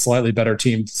Fresno's just a slightly better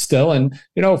team still. And,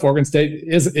 if Oregon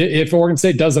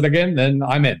State does it again, then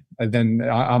I'm in. And then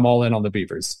I'm all in on the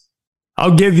Beavers.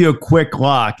 I'll give you a quick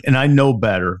lock, and I know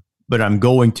better, but I'm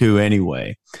going to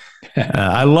anyway.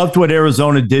 I loved what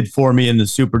Arizona did for me in the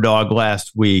Superdog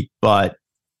last week, but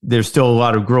there's still a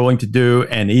lot of growing to do.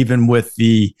 And even with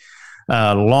the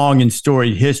long and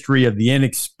storied history of the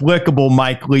inexplicable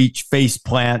Mike Leach face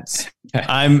plants,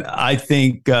 I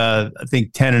think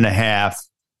 10.5.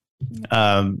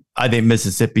 I think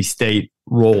Mississippi State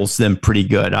rolls them pretty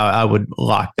good. I would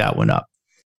lock that one up.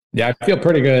 Yeah, I feel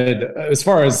pretty good. As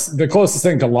far as the closest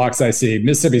thing to locks I see,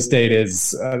 Mississippi State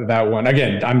is that one.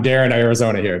 Again, I'm daring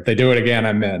Arizona here. If they do it again,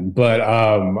 I'm in. But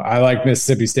I like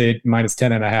Mississippi State minus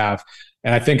 10.5.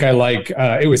 And I think I like,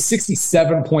 it was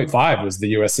 67.5 was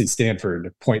the USC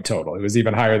Stanford point total. It was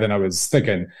even higher than I was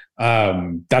thinking.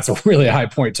 That's a really high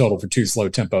point total for two slow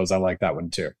tempos. I like that one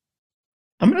too.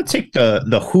 I'm going to take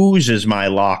the Hoos as my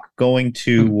lock, going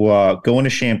to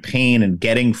Champaign and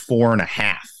getting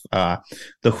 4.5.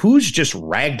 The Hoos just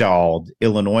ragdolled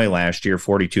Illinois last year,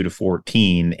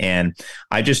 42-14. And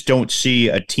I just don't see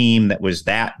a team that was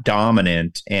that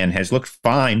dominant and has looked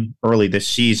fine early this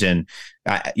season,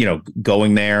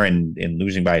 going there and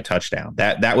losing by a touchdown.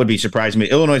 That would be surprising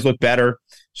me. Illinois looked better.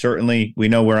 Certainly, we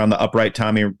know we're on the upright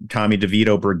Tommy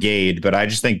DeVito brigade, but I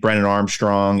just think Brennan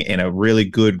Armstrong and a really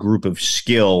good group of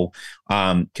skill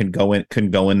can go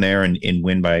in there and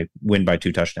win by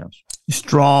 2 touchdowns.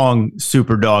 Strong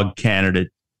Superdog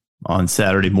candidate on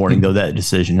Saturday morning, though that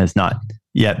decision has not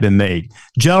yet been made.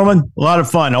 Gentlemen, a lot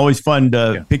of fun. Always fun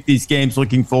to pick these games.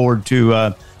 Looking forward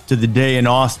to the day in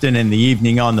Austin and the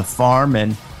evening on the farm.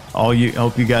 And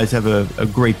hope you guys have a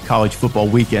great college football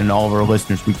weekend. And all of our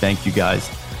listeners, we thank you guys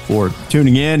for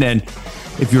tuning in. And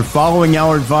if you're following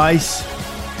our advice,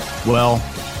 well,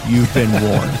 you've been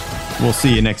warned. We'll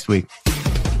see you next week.